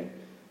every day,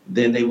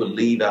 then they would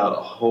leave out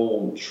a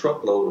whole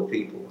truckload of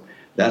people.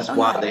 That's Oh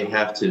why yeah. they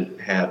have to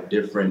have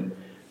different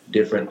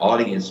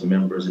audience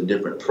members and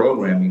different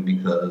programming,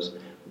 because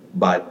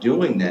by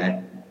doing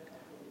that,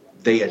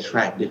 they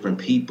attract different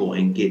people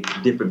and get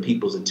different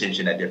people's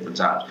attention at different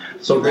times.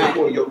 So You're right.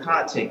 therefore, your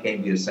content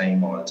can't be the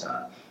same all the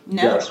time. You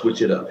No. gotta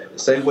switch it up.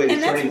 Same way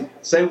And the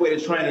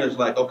that's trainer is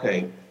like,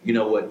 okay, you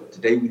know what?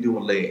 Today we're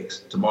doing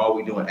legs. Tomorrow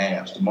we're doing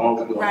abs. Tomorrow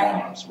we're doing right.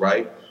 arms.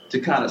 Right? To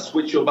kind of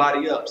switch your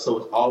body up, so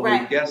it's always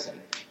Right.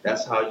 guessing.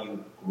 That's how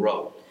you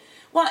grow.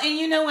 Well, and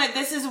you know what?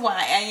 This is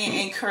why I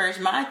encourage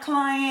my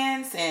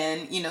clients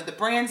and, you know, the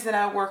brands that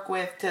I work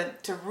with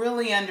to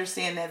really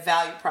understand that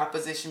value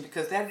proposition,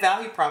 because that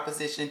value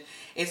proposition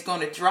is going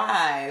to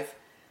drive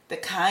the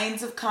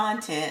kinds of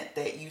content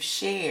that you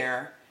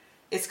share.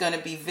 It's going to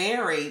be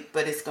varied,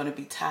 but it's going to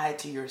be tied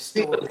to your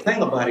See, story. the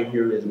thing about it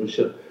here is,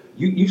 Michelle,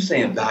 you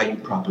saying value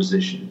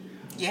proposition.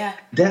 Yeah.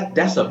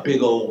 That's a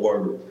big old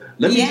word.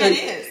 It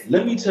is.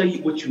 Let me tell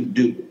you what you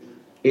do.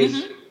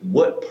 Is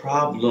what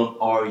problem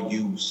are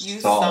you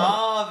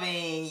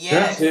solving?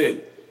 Yes. That's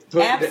it.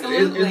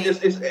 Absolutely.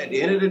 It's at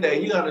the end of the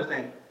day, you gotta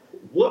understand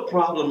what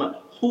problem.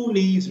 Who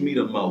needs me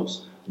the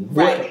most?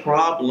 Right. What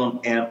problem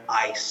am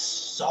I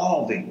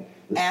solving?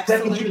 The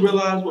Absolutely. second you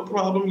realize what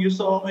problem you're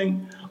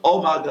solving,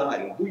 oh my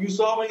God, who you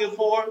solving it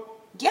for?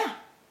 Yeah.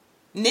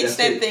 Niche That's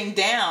that it. thing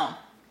down.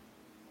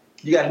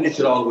 You gotta niche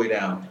it all the way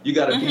down. You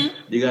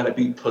gotta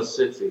be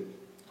Pacific.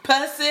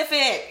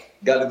 Pacific.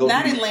 Gotta go.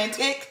 Not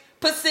Atlantic.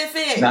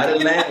 Pacific. Not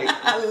Atlantic.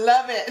 I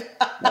love it.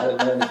 Not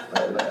Atlantic.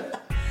 Not Atlantic.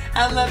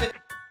 I love it.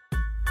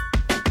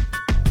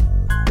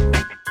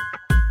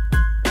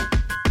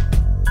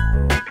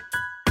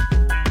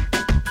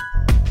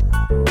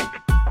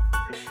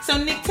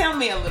 So Nick, tell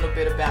me a little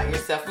bit about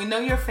yourself. We know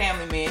you're a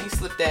family man. You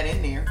slipped that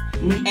in there.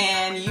 Mm-hmm.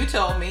 And you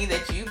told me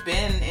that you've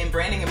been in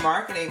branding and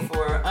marketing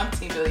for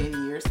umpteen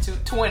billion years, to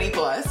 20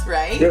 plus,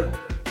 right? Yeah.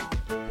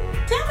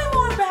 Tell me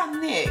more about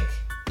Nick.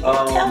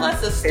 Tell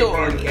us a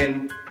story.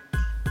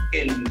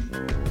 In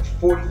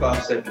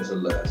 45 seconds or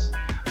less,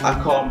 I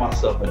call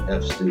myself an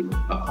F student.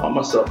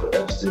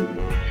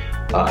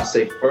 I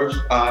say first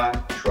I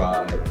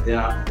tried, then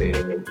I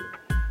failed,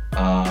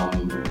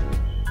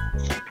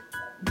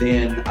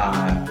 then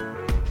I,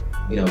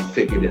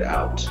 figured it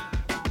out.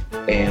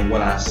 And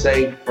when I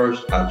say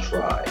first I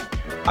tried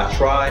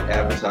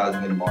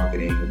advertising and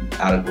marketing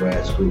out of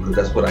grad school because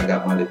that's what I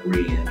got my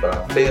degree in. But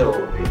I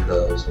failed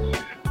because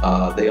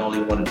they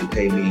only wanted to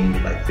pay me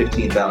like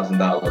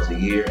 $15,000 a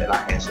year, and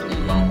I had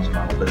student loans.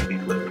 Let's be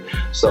clear.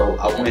 So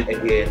I went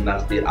ahead and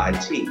I did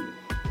IT.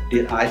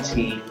 Did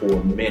IT for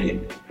a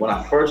minute. When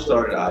I first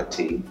started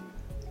IT,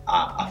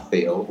 I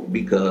failed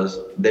because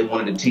they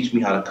wanted to teach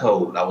me how to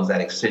code. I was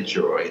at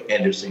Accenture or at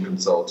Anderson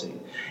Consulting,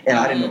 and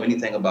I didn't know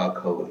anything about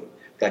coding.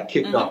 Got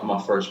kicked off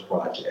my first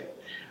project.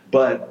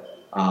 But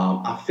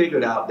I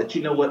figured out that,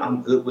 you know what,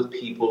 I'm good with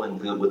people and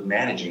good with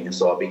managing. And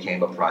so I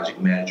became a project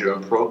manager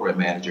and program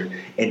manager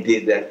and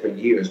did that for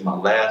years. My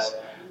last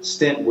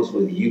stint was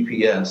with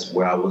UPS,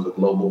 where I was a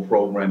global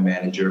program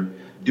manager,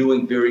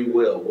 doing very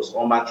well, was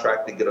on my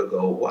track to get a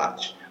gold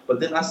watch. But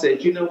then I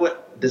said, you know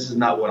what, this is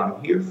not what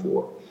I'm here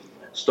for.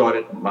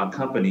 Started my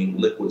company,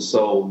 Liquid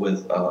Soul,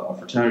 with a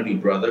fraternity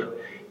brother,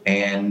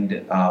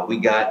 and we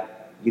got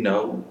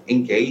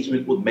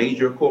engagement with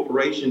major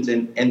corporations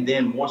and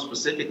then more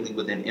specifically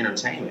within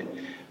entertainment,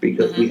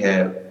 because we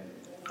have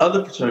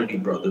other fraternity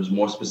brothers,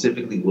 more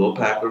specifically Will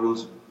Packer,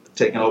 who's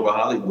taken over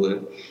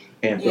Hollywood,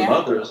 and from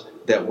others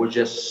that were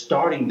just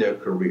starting their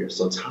career.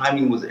 So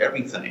timing was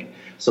everything.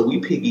 So we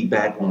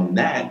piggybacked on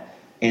that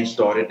and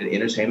started an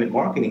entertainment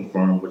marketing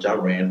firm, which I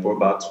ran for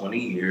about 20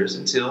 years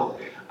until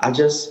I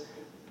just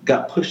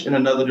got pushed in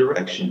another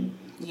direction.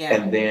 Yeah.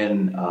 And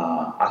then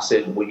I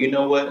said, well, you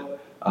know what?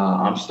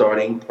 I'm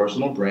starting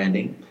personal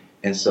branding.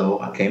 And so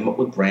I came up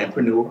with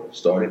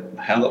Brandprenuer,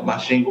 hung up my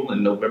shingle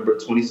in November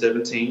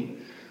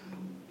 2017,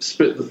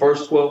 spent the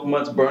first 12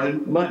 months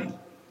burning money,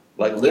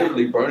 like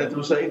literally burning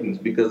through savings,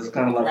 because it's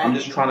kind of like I'm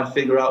just trying to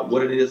figure out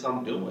what it is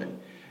I'm doing.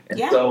 And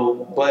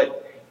so,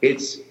 but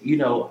it's,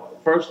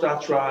 first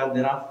I tried,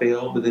 then I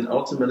failed, but then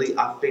ultimately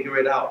I figure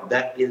it out.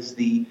 That is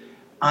the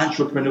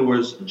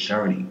entrepreneur's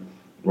journey,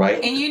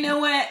 right? And you know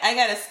what? I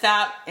got to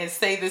stop and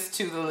say this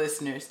to the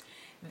listeners.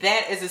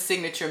 That is a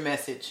signature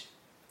message.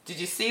 Did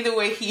you see the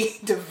way he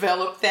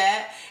developed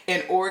that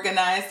and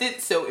organized it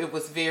so it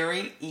was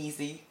very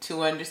easy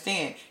to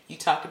understand? You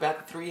talked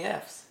about the 3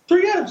 Fs.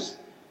 3 Fs.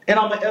 And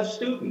I'm an F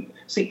student.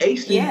 See,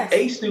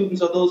 A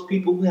students are those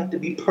people who have to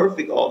be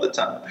perfect all the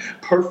time.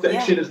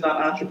 Perfection is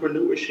not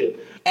entrepreneurship.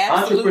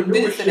 Absolute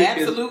this and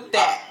absolute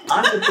that.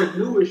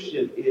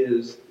 Entrepreneurship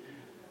is,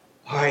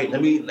 all right,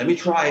 let me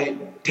try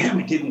it. Damn,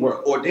 it didn't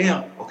work. Or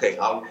damn, okay,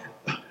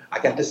 I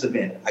got this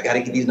event. I got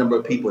to get these number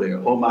of people there.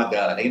 Oh my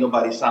God, ain't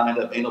nobody signed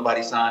up.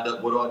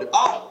 What do I do?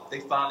 Oh, they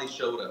finally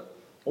showed up.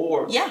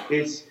 Or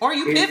or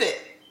you pivot.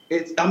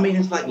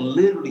 It's like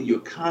literally you're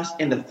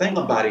constant. And the thing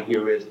about it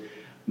here is,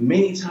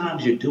 many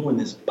times you're doing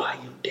this by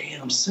your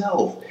damn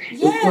self.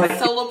 Yes, like,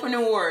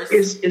 solopreneurs.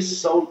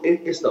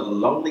 It's the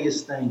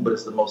loneliest thing, but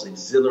it's the most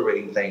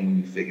exhilarating thing when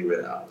you figure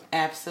it out.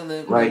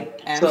 Absolutely.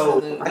 Right.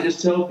 Absolutely. So I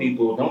just tell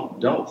people,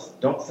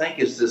 don't think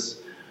it's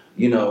this,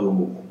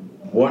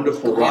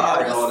 wonderful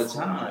ride all the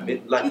time.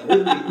 It like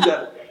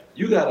literally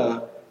you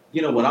gotta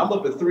when I'm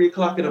up at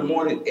 3:00 in the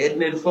morning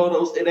editing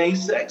photos, it ain't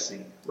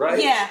sexy,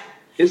 right? Yeah.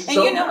 It's and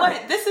so you know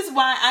what? This is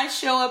why I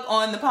show up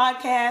on the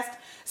podcast.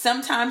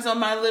 Sometimes on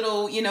my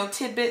little,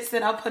 tidbits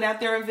that I'll put out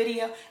there in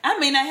video, I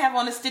may not have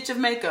on a stitch of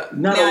makeup.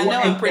 Now I know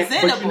I'm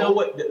presentable. But you know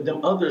what?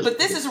 Them others. But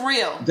this is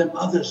real. Them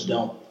others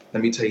don't.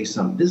 Let me tell you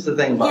something. This is the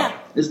thing about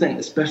this thing,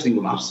 especially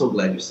with I'm so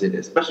glad you said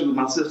this. Especially with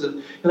my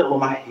sisters. Well,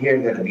 my hair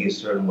got to be a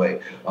certain way.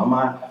 Or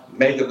my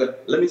makeup.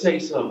 Let me tell you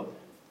something.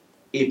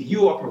 If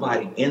you are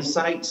providing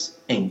insights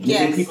and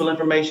giving people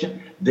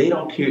information, they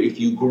don't care if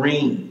you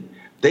green.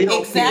 They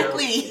don't care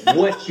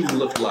what you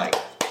look like,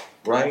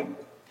 right?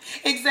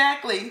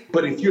 Exactly.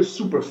 But if you're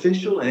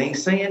superficial and ain't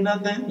saying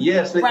nothing,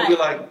 yes, they can be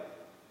like,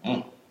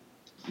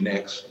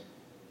 next.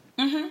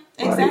 Mm-hmm.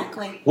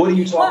 Exactly. Right? What are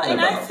you talking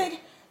about? I think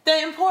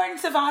the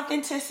importance of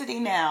authenticity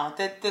now,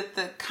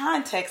 the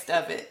context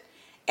of it.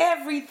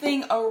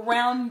 Everything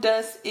around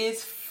us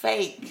is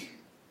fake.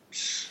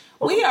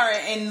 We are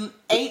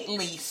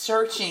innately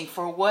searching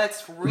for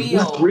what's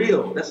real. What's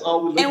real. That's all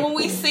we're looking for. And when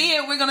we see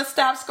it, we're going to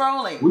stop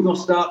scrolling. We're going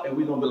to stop and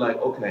we're going to be like,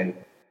 okay.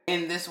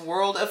 In this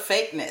world of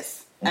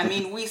fakeness. I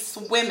mean, we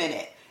swim in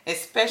it,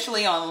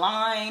 especially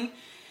online.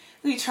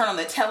 You turn on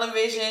the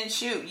television,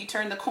 you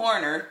turn the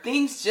corner.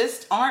 Things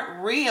just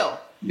aren't real.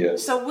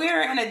 Yes. So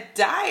we're in a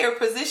dire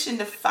position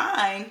to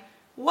find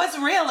what's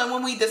real. And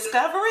when we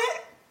discover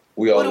it,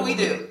 what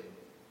do?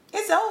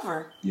 It's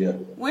over. Yeah.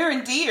 We're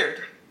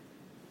endeared.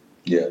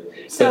 Yeah.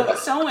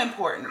 So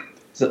important.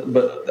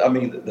 But I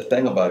mean, the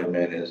thing about it,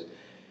 man, is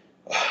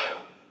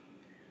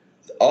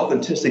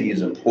authenticity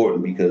is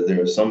important because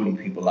there are so many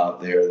people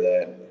out there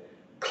that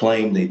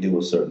claim they do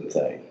a certain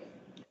thing,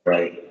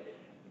 right?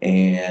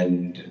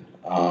 And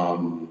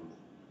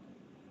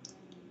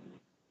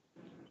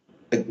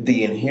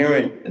the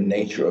inherent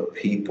nature of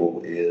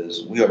people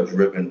is we are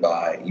driven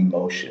by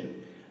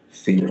emotion,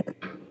 feeling,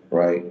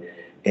 right?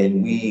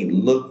 And we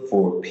look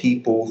for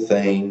people,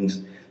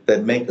 things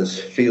that make us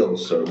feel a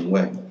certain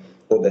way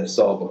or that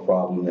solve a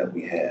problem that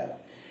we have.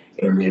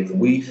 And if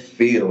we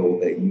feel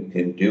that you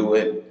can do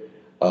it,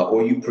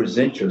 or you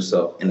present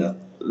yourself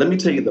let me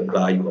tell you the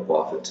value of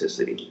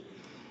authenticity.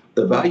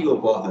 The value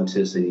of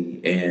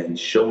authenticity and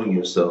showing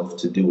yourself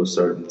to do a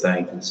certain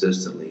thing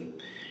consistently.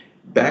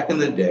 Back in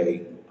the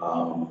day,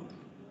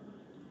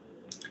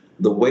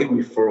 the way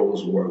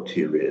referrals worked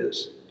here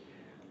is,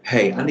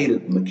 hey, I need a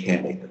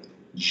mechanic.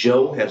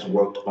 Joe has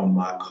worked on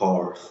my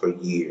car for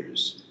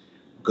years.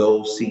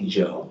 Go see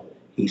Joe.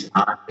 He's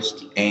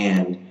honest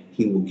and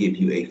he will give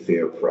you a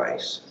fair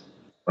price.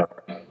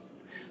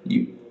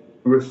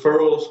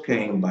 Referrals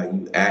came by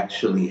you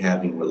actually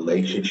having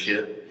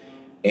relationship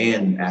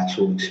and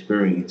actual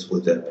experience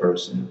with that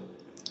person.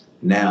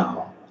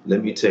 Now,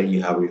 let me tell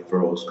you how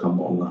referrals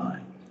come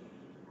online.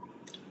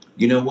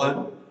 You know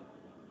what?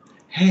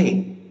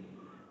 Hey,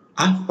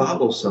 I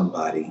follow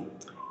somebody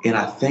and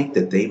I think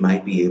that they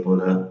might be able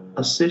to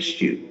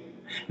assist you.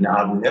 Now,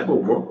 I've never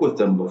worked with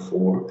them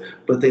before,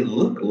 but they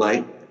look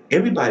like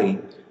everybody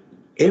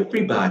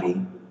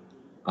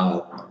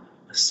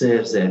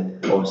says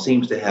that or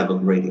seems to have a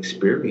great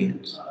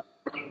experience.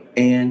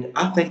 And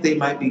I think they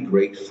might be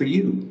great for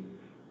you.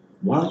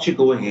 Why don't you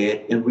go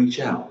ahead and reach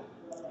out?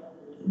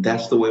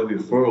 That's the way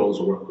referrals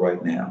work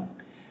right now.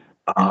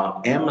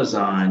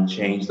 Amazon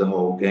changed the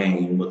whole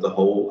game with the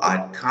whole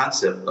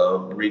concept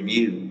of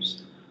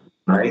reviews,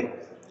 right?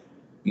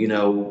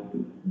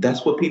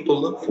 That's what people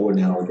look for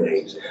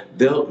nowadays.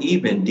 They'll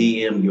even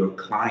DM your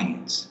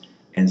clients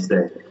and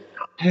say,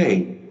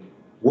 hey,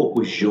 what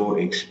was your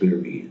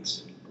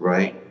experience,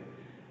 right?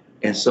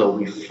 And so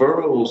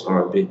referrals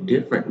are a bit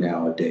different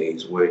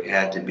nowadays where it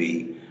had to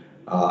be,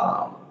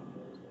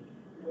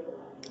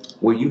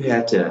 where you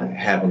had to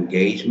have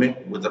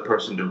engagement with the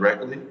person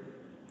directly,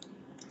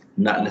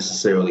 not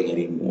necessarily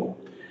anymore.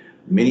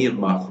 Many of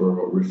my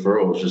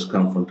referrals just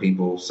come from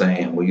people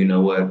saying, well, you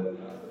know what,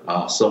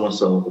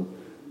 so-and-so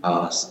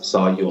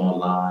saw you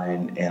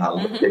online and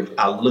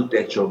I looked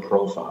at your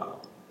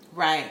profile.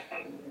 Right.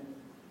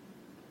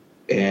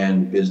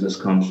 And business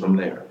comes from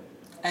there.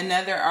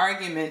 Another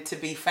argument to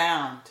be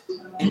found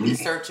and be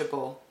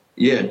searchable.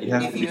 Yeah,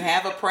 if you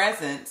have a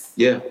presence.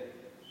 Yeah.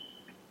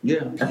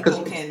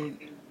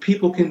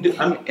 People can do.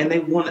 I mean, and they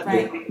want it.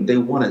 Right. They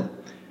want it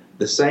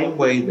the same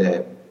way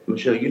that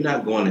Michelle. You're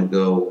not going to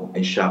go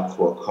and shop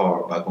for a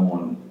car by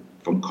going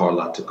from car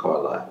lot to car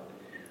lot.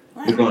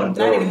 Right. You're going to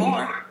go. Not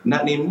anymore.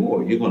 Not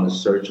anymore. You're going to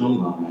search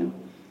online.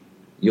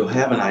 You'll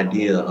have an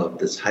idea of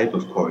the type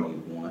of car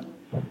you want,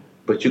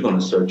 but you're going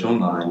to search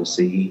online to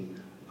see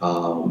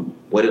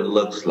what it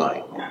looks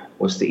like,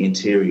 what's the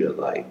interior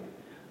like,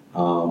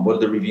 what are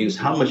the reviews,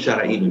 how much should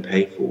I even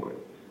pay for it?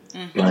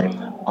 Right?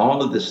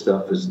 All of this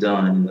stuff is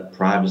done in the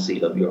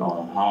privacy of your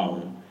own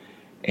home.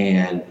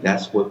 And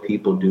that's what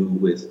people do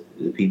with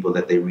the people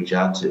that they reach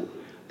out to.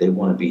 They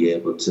want to be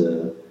able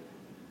to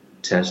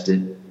test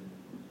it,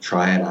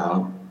 try it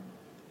out,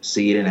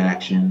 see it in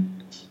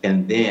action,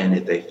 and then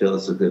if they feel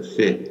it's a good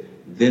fit,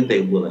 then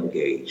they will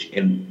engage.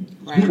 And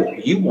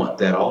you want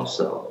that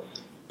also,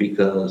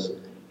 because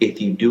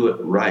if you do it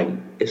right,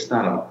 it's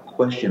not a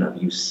question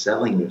of you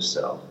selling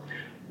yourself.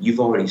 You've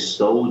already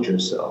sold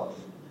yourself.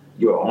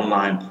 Your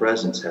online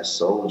presence has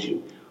sold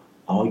you.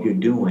 All you're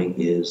doing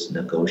is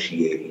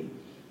negotiating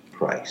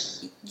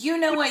price. You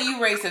know what?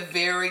 You raise a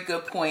very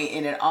good point,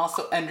 and it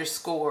also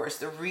underscores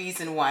the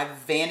reason why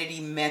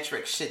vanity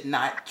metrics should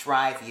not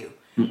drive you.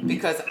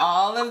 Because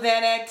all of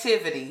that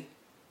activity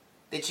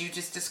that you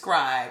just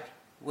described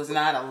was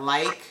not a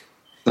like,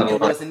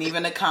 it wasn't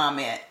even a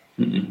comment.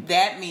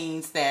 That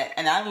means that,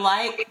 and I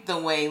like the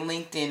way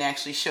LinkedIn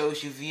actually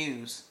shows you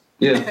views.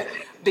 Yeah.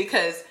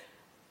 Because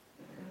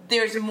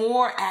there's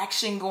more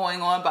action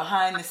going on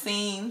behind the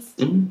scenes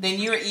than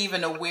you're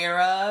even aware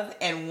of,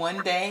 and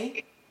one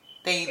day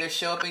they either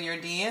show up in your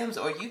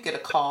DMs or you get a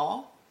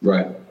call.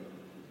 Right.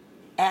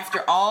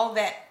 After all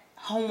that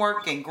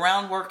homework and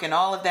groundwork and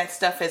all of that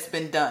stuff has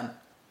been done.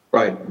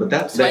 Right. But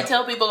that's So I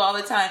tell people all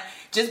the time,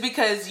 just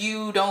because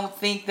you don't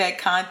think that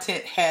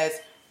content has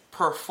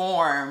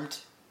performed,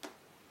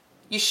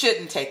 you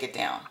shouldn't take it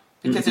down.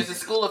 Because there's a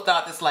school of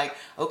thought that's like,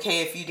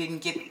 okay, if you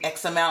didn't get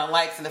X amount of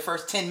likes in the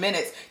first 10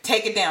 minutes,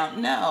 take it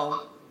down.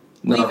 No.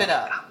 Leave it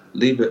up.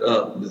 Leave it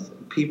up.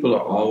 People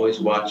are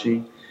always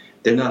watching.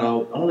 They're not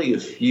only a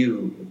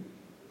few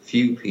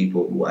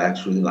people will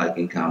actually like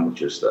and comment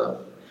your stuff.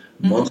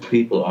 Most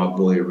people are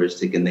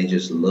voyeuristic, and they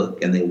just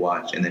look and they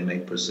watch and they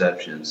make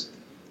perceptions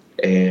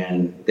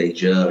and they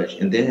judge.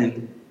 And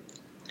then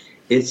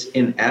it's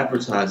in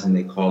advertising,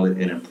 they call it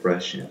an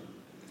impression.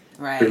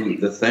 Right.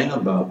 The thing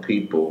about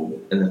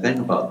people and the thing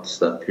about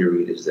stuff,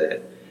 period, is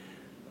that,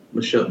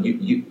 Michelle,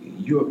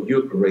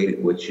 you're great at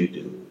what you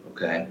do,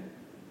 okay?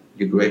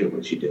 You're great at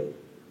what you do,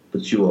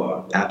 but you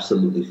are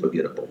absolutely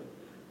forgettable.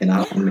 And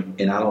I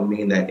don't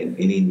mean that in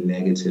any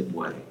negative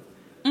way.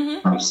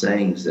 What I'm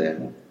saying is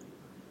that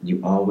you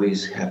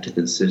always have to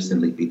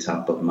consistently be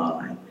top of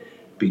mind,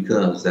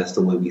 because that's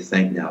the way we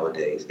think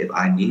nowadays. If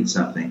I need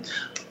something,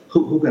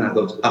 who can I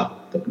go to?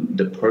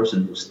 The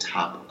person who's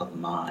top of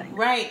mind.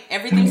 Right.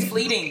 Everything's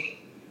fleeting.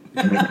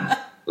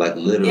 Like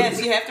literally.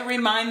 Yes, you have to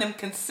remind them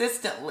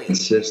consistently.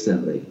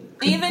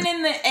 Even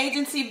in the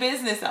agency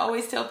business, I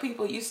always tell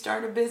people, you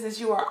start a business,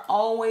 you are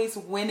always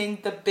winning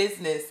the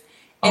business.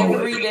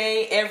 Every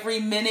day, every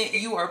minute,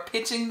 you are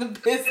pitching the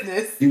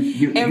business.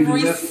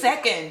 Every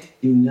second.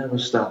 You never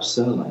stop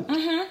selling.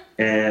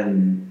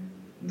 And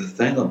the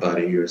thing about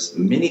it here is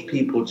many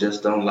people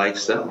just don't like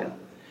selling.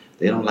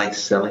 They don't like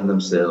selling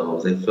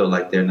themselves. They feel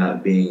like they're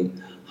not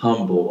being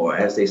humble, or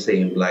as they say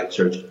in Black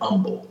church,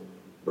 humble.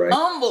 Right?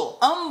 Humble.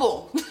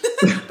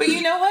 But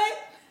you know what?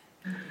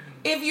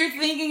 If you're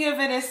thinking of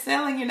it as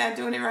selling, you're not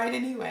doing it right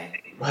anyway.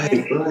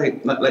 Right.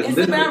 Like it's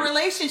about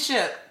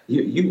relationship.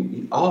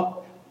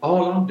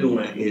 All I'm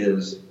doing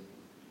is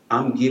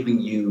I'm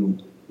giving you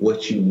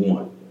what you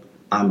want.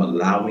 I'm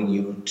allowing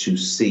you to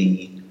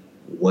see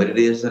what it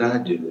is that I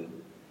do,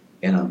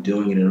 and I'm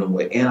doing it in a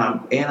way, and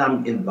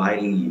I'm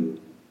inviting you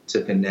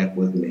to connect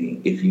with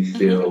me if you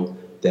feel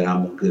that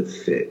I'm a good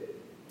fit.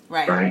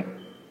 Right?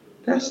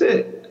 That's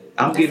it.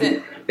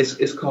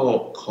 It's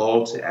called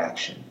call to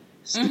action.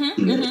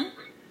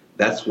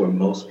 That's where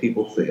most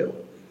people fail,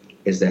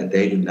 is that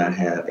they do not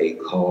have a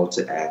call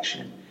to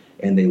action.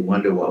 And they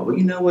wonder, well,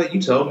 you know what?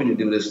 You told me to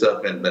do this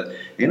stuff, but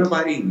ain't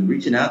nobody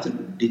reaching out to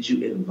me. Did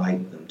you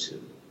invite them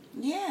to?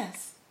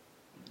 Yes.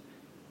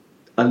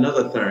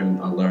 Another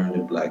thing I learned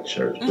in Black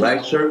church.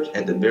 Black church,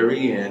 at the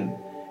very end,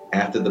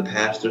 after the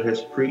pastor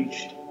has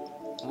preached,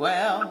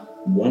 well,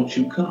 won't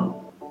you come?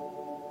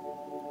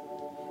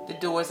 The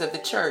doors of the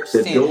church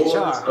stand ajar. The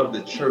doors of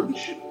the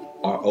church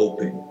are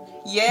open.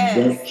 Yes.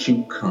 Won't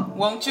you come?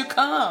 Won't you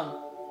come?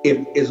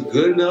 If it's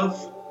good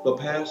enough for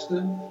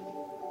pastor,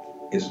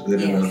 it's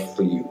good enough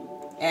for you.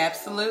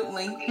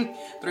 Absolutely.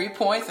 3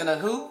 points and a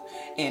hoop,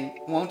 and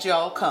won't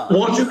y'all come?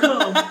 Won't you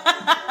come?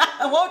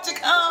 Won't you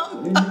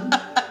come? And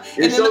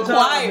then the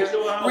choir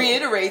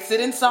reiterates it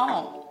in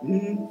song.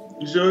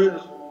 It sure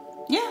is.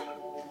 Yeah.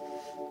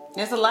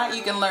 There's a lot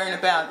you can learn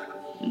about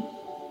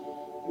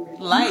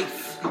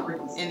life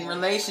and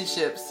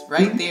relationships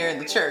right there in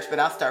the church, but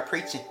I'll start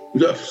preaching.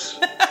 Yes.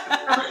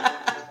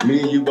 Me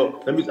and you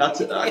both.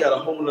 I got a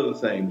whole other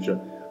thing,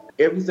 Michelle.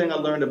 Everything I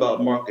learned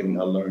about marketing,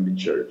 I learned in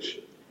church.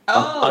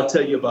 I'll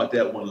tell you about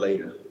that one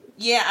later.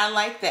 Yeah, I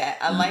like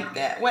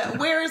that.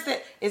 Where is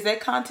that? Is that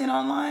content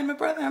online, my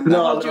brother? I'm gonna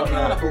hold you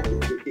accountable.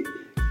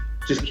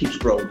 Just keep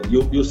scrolling.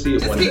 You'll see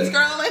it one day. Just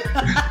keep scrolling?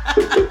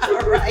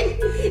 All right.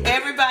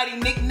 Everybody,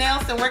 Nick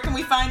Nelson, where can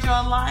we find you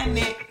online,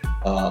 Nick?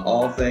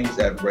 All things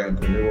at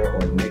Brandprenuer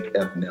or Nick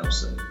F.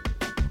 Nelson.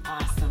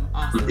 Awesome.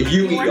 If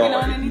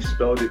you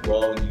spelled it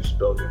wrong, you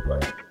spelled it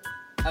right.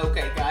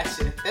 Okay,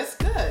 gotcha. That's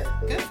good.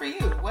 Good for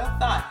you. Well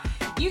thought.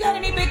 You got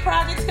any big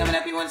projects coming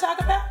up you want to talk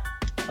about?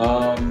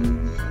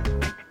 Um,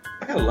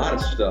 I got a lot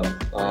of stuff.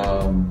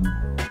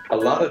 A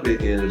lot of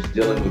it is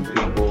dealing with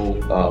people,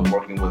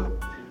 working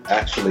with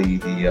actually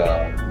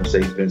the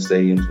Mercedes-Benz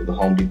stadiums with the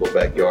Home Depot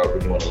backyard. We're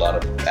doing a lot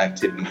of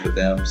activity for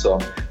them. So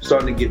I'm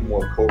starting to get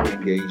more corporate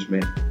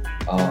engagement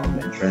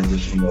and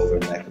transitioning over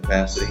in that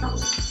capacity.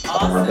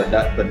 Awesome.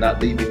 But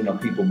not leaving my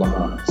people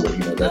behind. So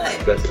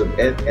that's the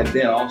and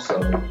then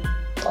also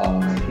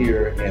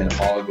here in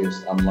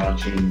August I'm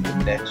launching the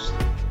next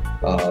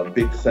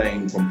big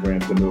thing from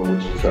Brandprenuer,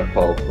 which is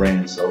called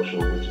Brand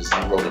Social, which is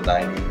 0 to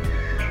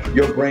 90.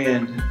 Your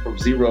brand from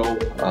zero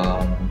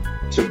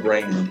to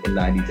brand in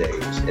 90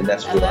 days. And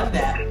that's I what love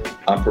that.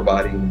 I'm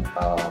providing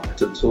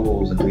the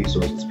tools and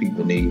resources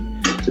people need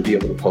to be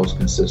able to post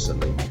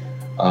consistently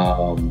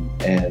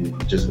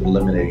and just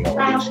eliminating all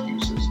the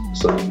excuses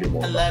so we can get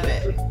more. I love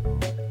it.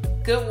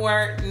 Good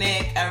work,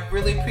 Nick. I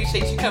really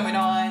appreciate you coming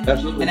on.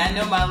 Absolutely. And I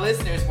know my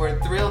listeners were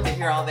thrilled to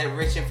hear all that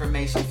rich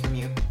information from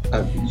you.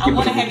 I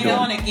want to have you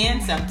on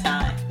again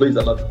sometime. Please,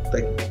 I love it.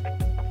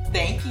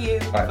 Thank you.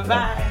 Right,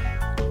 Bye-bye.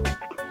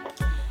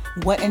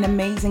 What an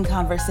amazing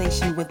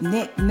conversation with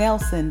Nick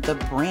Nelson, the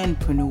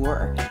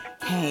Brandpreneur.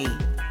 Hey,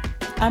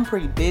 I'm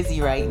pretty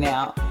busy right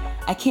now.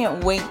 I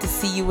can't wait to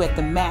see you at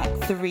the MAC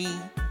 3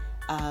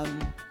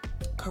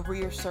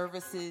 Career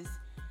Services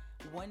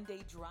one-day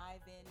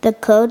drive-in. The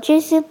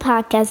Culture Soup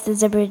Podcast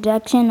is a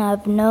production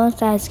of No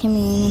Size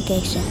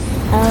Communication,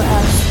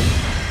 LLC.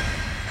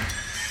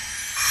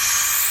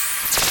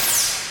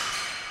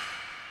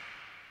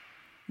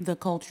 The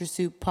Culture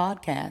Soup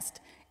Podcast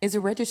is a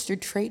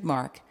registered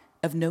trademark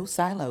of No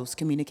Silos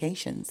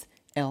Communications,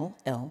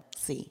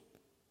 LLC.